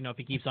 goals, but, you know, if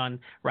he keeps on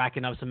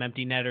racking up some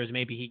empty netters,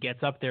 maybe he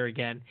gets up there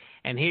again.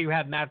 And here you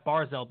have Matt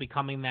Barzal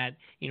becoming that,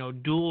 you know,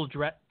 dual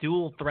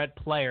threat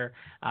player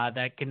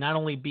that can not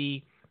only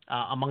be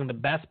among the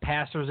best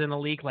passers in the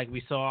league, like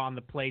we saw on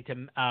the play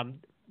to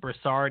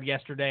Brassard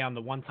yesterday on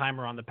the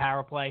one-timer on the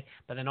power play,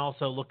 but then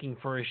also looking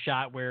for a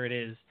shot where it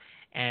is.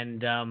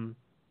 And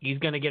he's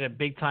going to get a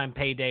big-time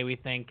payday, we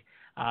think,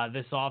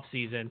 this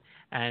offseason.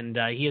 And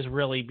he has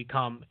really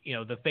become, you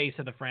know, the face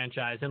of the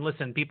franchise. And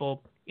listen,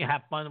 people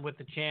have fun with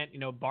the chant, you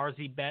know,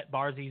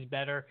 Barzy's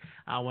better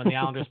when the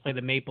Islanders play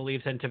the Maple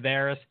Leafs and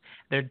Tavares.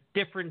 They're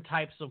different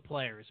types of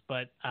players,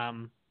 but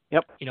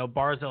you know,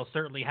 Barzal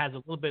certainly has a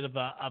little bit of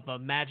a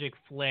magic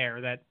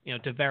flair that, you know,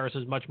 Tavares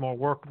is much more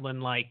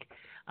workman-like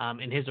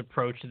in his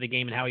approach to the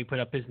game and how he put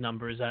up his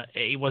numbers.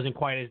 He wasn't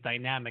quite as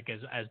dynamic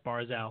as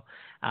Barzal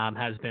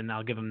has been.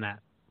 I'll give him that.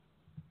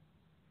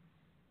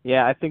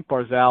 Yeah, I think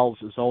Barzal's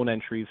zone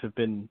entries have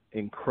been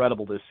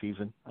incredible this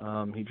season.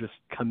 He just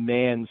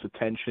commands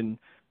attention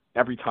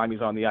every time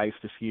he's on the ice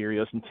this year. He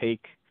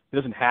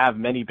doesn't have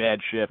many bad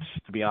shifts,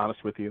 to be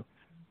honest with you.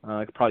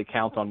 I could probably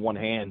count on one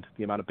hand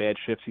the amount of bad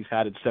shifts he's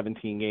had in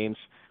 17 games.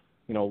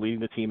 You know, leading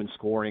the team in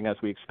scoring as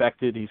we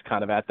expected. He's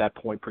kind of at that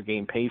point per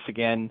game pace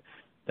again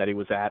that he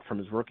was at from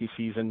his rookie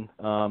season.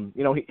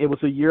 You know, it was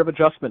a year of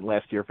adjustment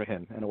last year for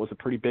him, and it was a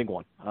pretty big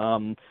one.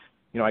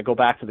 You know, I go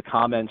back to the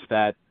comments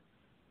that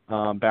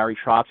Barry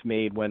Trotz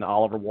made when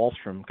Oliver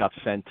Wahlstrom got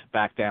sent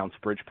back down to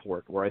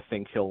Bridgeport, where I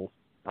think he'll,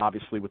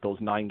 obviously with those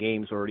 9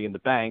 games already in the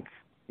bank,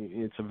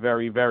 it's a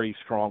very, very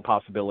strong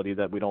possibility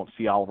that we don't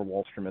see Oliver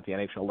Wahlstrom at the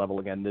NHL level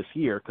again this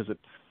year, because it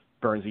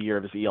burns a year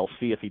of his ELC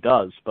if he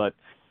does. But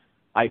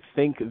I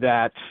think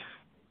that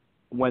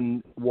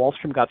when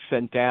Wahlstrom got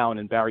sent down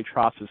and Barry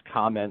Trotz's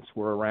comments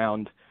were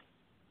around,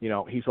 you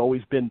know, he's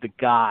always been the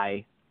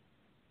guy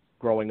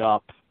growing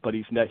up, but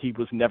he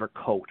was never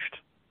coached.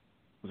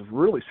 It was a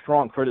really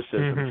strong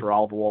criticism for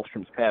Oliver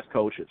Wahlstrom's past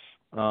coaches.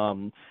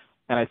 And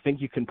I think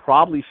you can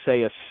probably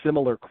say a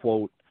similar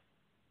quote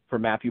for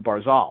Matthew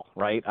Barzal,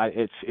 right?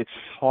 It's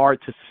hard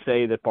to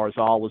say that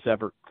Barzal was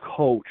ever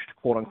coached,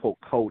 quote-unquote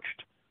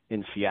coached,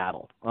 in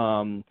Seattle.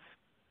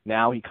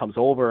 Now he comes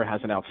over,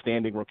 has an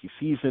outstanding rookie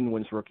season,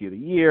 wins Rookie of the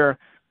Year,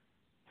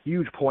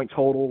 huge point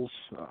totals.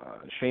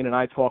 Shane and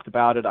I talked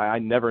about it. I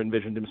never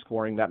envisioned him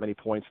scoring that many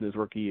points in his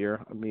rookie year.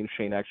 I mean,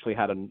 Shane actually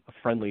had a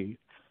friendly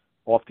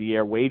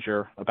off-the-air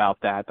wager about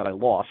that I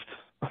lost.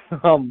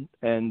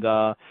 And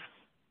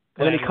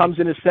then he comes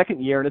in his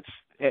second year, and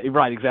it's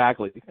right,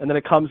 exactly. And then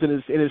it comes in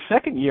his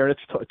second year, and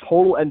it's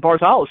total. And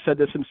Barzal said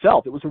this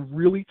himself. It was a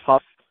really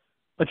tough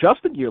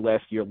adjustment year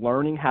last year,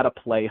 learning how to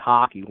play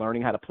hockey,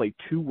 learning how to play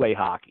two-way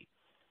hockey,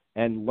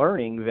 and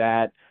learning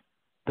that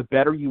the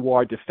better you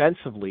are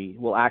defensively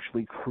will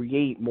actually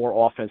create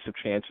more offensive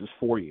chances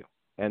for you.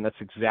 And that's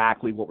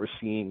exactly what we're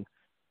seeing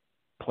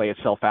play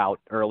itself out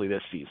early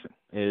this season,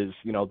 is,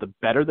 you know, the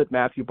better that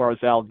Matthew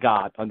Barzal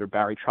got under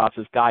Barry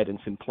Trotz's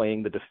guidance in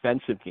playing the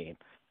defensive game,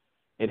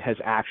 it has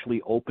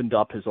actually opened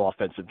up his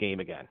offensive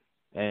game again.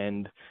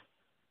 And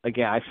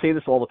again, I say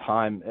this all the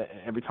time.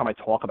 Every time I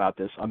talk about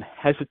this, I'm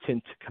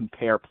hesitant to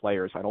compare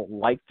players. I don't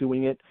like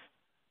doing it,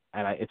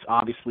 and it's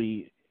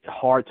obviously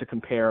hard to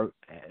compare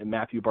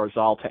Matthew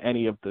Barzal to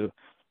any of the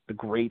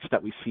greats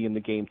that we see in the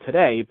game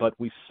today, but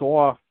we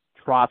saw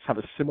Trotz have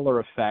a similar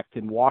effect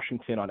in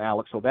Washington on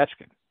Alex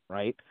Ovechkin,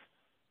 right,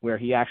 where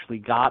he actually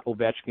got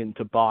Ovechkin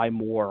to buy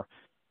more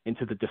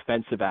into the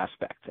defensive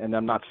aspect. And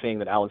I'm not saying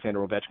that Alexander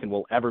Ovechkin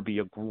will ever be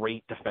a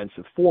great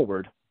defensive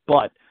forward,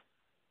 but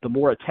the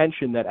more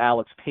attention that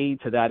Alex paid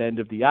to that end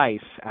of the ice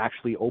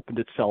actually opened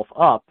itself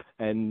up,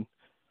 and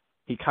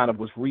he kind of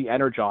was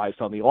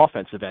re-energized on the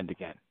offensive end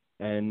again.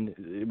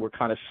 And we're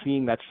kind of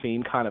seeing that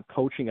same kind of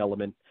coaching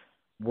element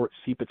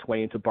seep its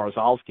way into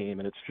Barzal's game,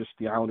 and it's just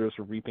the Islanders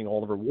are reaping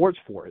all the rewards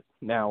for it.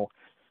 Now,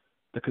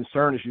 the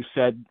concern, as you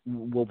said,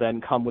 will then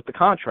come with the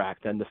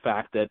contract and the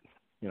fact that,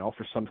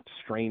 for some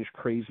strange,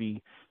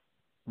 crazy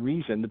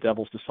reason, the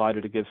Devils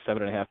decided to give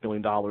 $7.5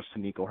 million to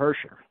Nico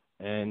Hischier.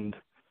 And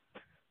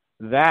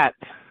that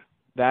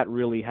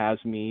really has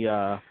me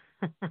not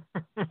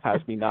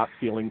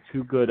feeling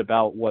too good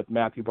about what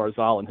Matthew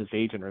Barzal and his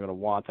agent are going to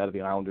want out of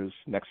the Islanders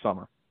next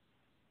summer.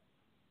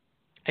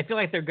 I feel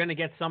like they're going to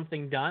get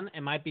something done.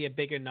 It might be a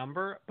bigger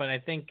number, but I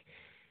think,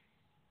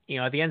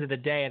 at the end of the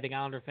day, I think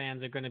Islander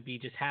fans are going to be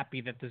just happy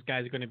that this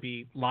guy's going to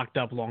be locked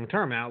up long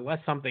term. Now,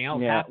 unless something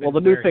else happens. Well, the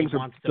new things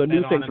are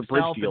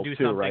bridge deals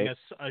too, right?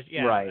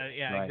 Right.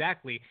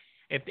 Exactly.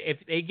 If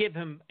they give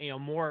him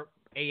more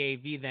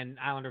AAV than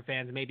Islander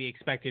fans maybe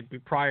expected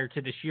prior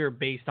to this year,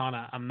 based on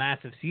a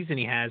massive season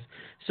he has,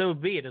 so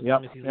be it. As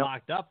long as he's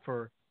locked up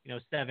for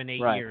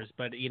 7-8 years,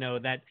 but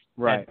that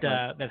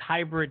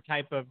hybrid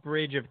type of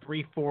bridge of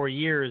 3-4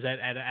 years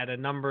at a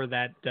number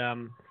that's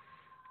going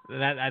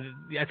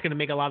to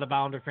make a lot of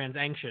Islander fans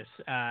anxious,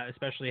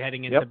 especially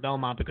heading into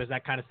Belmont, because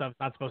that kind of stuff's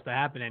not supposed to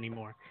happen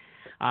anymore.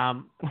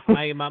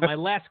 My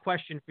last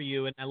question for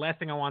you, and the last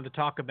thing I wanted to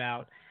talk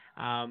about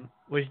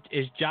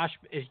is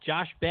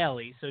Josh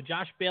Bailey. So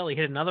Josh Bailey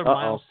hit another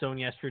milestone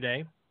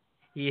yesterday.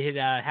 He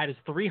had his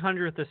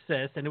 300th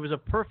assist, and it was a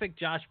perfect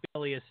Josh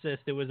Bailey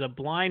assist. It was a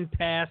blind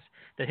pass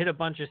that hit a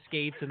bunch of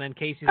skates, and then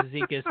Casey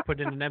Cizikas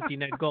put in an empty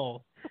net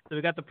goal. So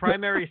we got the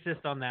primary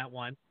assist on that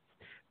one.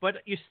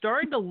 But you're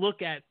starting to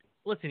look at,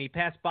 he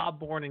passed Bob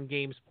Bourne in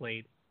games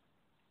played.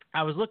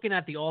 I was looking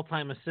at the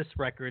all-time assist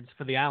records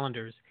for the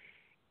Islanders.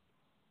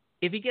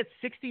 If he gets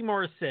 60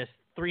 more assists,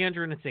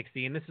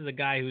 360, and this is a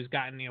guy who's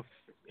gotten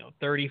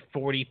 30,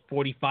 40,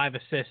 45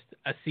 assists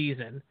a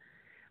season,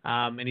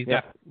 and he's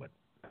got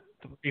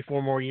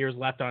 3-4 more years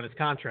left on his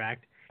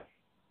contract.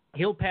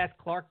 He'll pass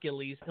Clark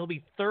Gillies. He'll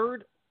be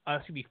fourth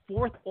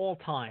all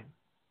time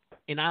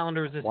in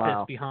Islanders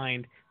assists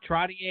behind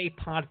Trottier,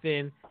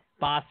 Potvin,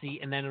 Bossy,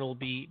 and then it'll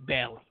be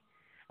Bailey.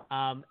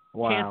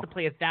 Chance to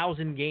play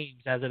 1,000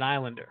 games as an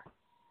Islander.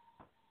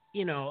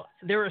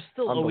 There are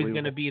still always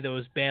going to be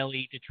those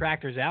Bailey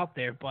detractors out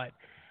there, but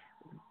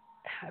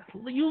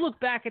you look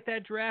back at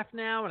that draft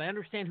now, and I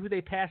understand who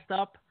they passed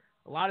up.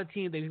 A lot of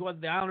teams,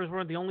 the Islanders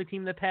weren't the only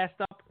team that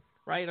passed up,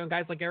 right, on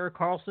guys like Erik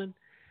Karlsson.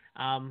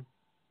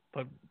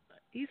 But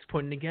he's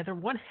putting together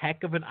one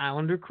heck of an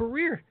Islander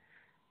career.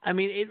 I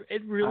mean,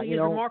 it really is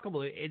remarkable.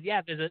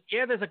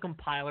 There's a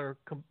compiler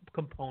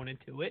component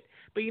to it,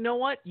 but you know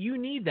what? You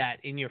need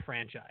that in your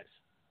franchise.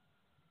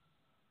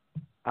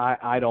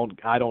 I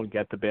don't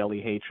get the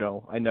Bailey hate,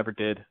 Joe. I never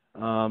did.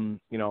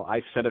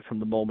 I said it from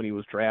the moment he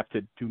was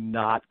drafted. Do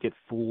not get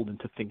fooled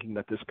into thinking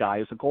that this guy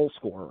is a goal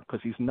scorer,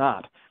 because he's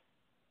not.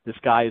 This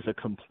guy is a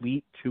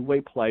complete two-way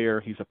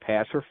player. He's a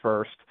passer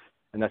first,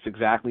 and that's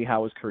exactly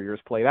how his career has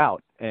played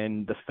out.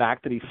 And the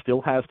fact that he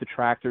still has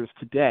detractors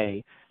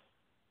today,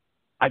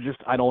 I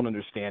don't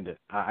understand it.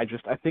 I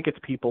think it's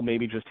people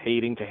maybe just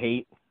hating to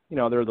hate.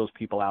 There are those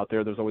people out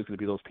there. There's always going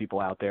to be those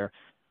people out there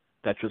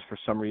that just for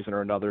some reason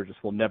or another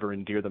just will never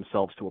endear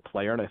themselves to a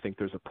player. And I think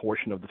there's a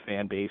portion of the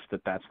fan base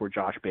that's where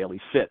Josh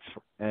Bailey sits.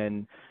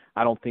 And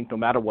I don't think no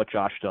matter what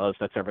Josh does,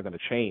 that's ever going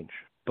to change.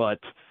 But,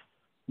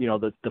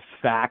 the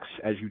facts,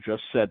 as you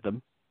just said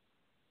them,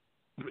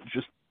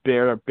 just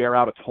bear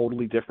out a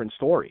totally different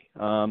story.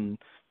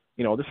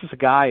 This is a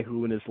guy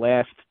who in his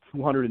last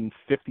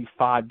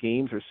 255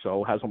 games or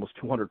so has almost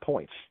 200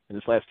 points in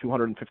his last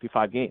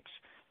 255 games.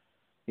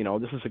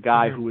 This is a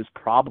guy who is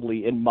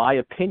probably, in my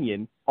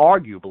opinion,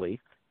 arguably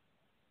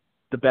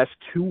the best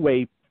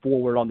two-way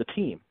forward on the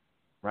team,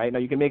 right? Now,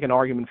 you can make an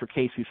argument for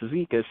Casey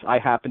Cizikas. I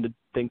happen to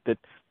think that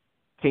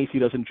Casey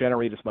doesn't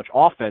generate as much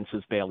offense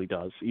as Bailey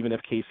does. Even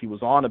if Casey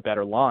was on a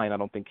better line, I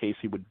don't think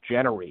Casey would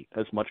generate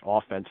as much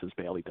offense as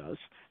Bailey does.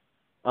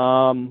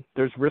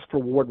 There's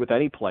risk-reward with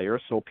any player,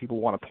 so people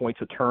want to point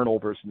to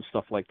turnovers and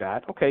stuff like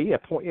that. Okay,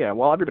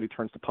 well, everybody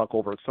turns the puck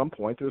over at some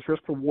point. There's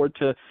risk-reward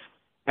to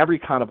every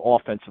kind of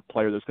offensive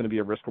player. There's going to be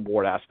a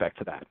risk-reward aspect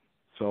to that.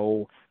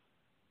 So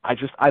I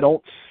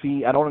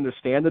don't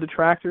understand the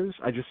detractors.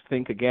 I just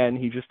think, again,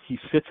 he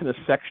sits in a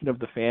section of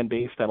the fan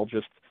base that'll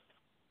just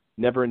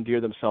never endear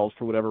themselves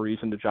for whatever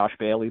reason to Josh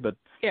Bailey. But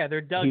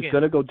they're dug he's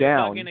going to go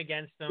down. Dug in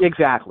against him.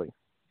 Exactly.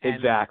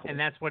 And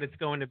that's what it's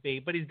going to be.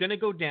 But he's going to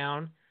go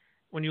down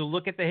when you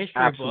look at the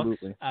history books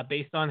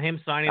based on him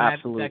signing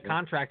that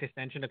contract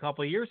extension a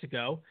couple of years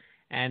ago,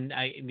 and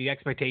the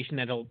expectation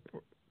that he'll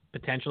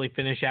potentially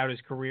finish out his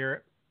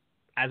career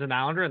as an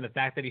Islander, and the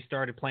fact that he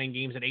started playing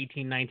games at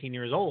 18, 19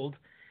 years old.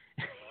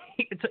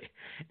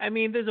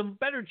 There's a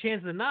better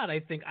chance than not, I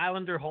think,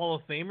 Islander Hall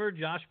of Famer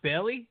Josh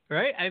Bailey,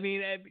 right?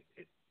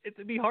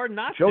 It'd be hard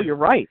not Joe, to. You're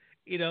right.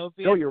 Joe,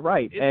 you're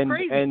right. It's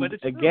crazy, but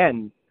it's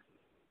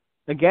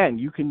again,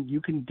 you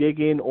can dig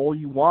in all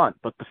you want,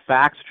 but the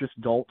facts just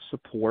don't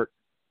support.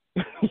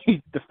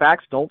 The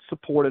facts don't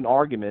support an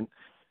argument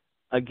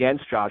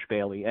against Josh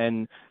Bailey.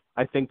 And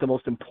I think the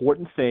most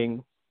important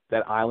thing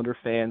that Islander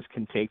fans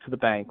can take to the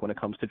bank when it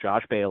comes to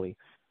Josh Bailey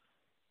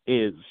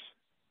is,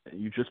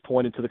 you just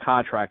pointed to the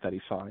contract that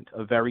he signed,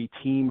 a very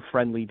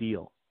team-friendly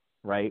deal,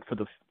 right? For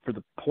the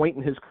point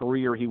in his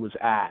career he was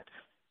at,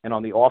 and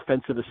on the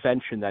offensive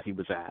ascension that he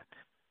was at,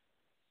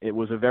 it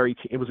was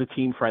a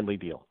team-friendly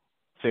deal.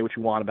 Say what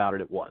you want about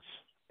it, it was.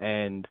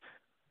 And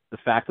the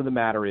fact of the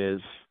matter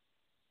is,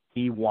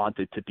 he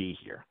wanted to be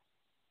here.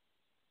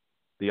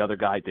 The other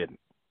guy didn't.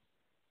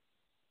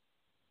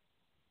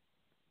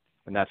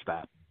 And that's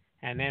bad.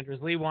 And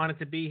Anders Lee wanted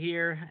to be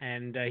here,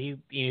 and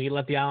he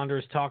let the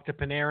Islanders talk to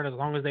Panarin as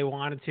long as they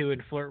wanted to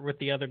and flirt with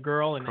the other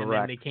girl, and then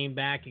they came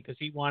back because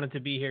he wanted to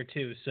be here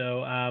too.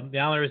 So the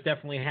Islanders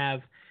definitely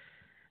have,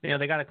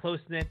 they got a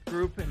close-knit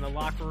group in the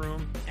locker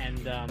room,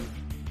 and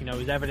it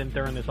was evident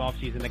during this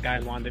offseason that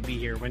guys wanted to be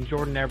here. When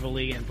Jordan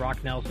Eberle and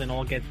Brock Nelson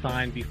all get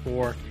signed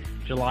before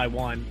July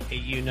 1,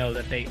 you know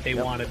that they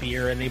want to be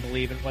here, and they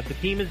believe in what the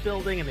team is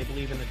building, and they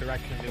believe in the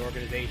direction of the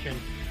organization.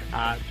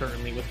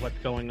 Certainly with what's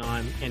going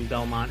on in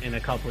Belmont in a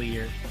couple of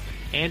years.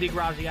 Andy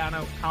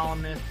Graziano,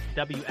 columnist,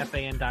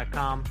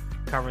 WFAN.com,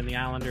 covering the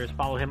Islanders.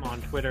 Follow him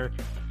on Twitter,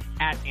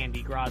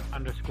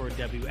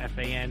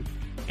 @AndyGraz_WFAN.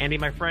 Andy,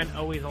 my friend,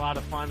 always a lot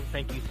of fun.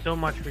 Thank you so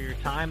much for your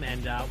time,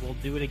 and we'll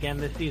do it again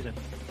this season.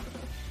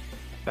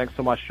 Thanks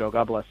so much, Joe.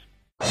 God bless.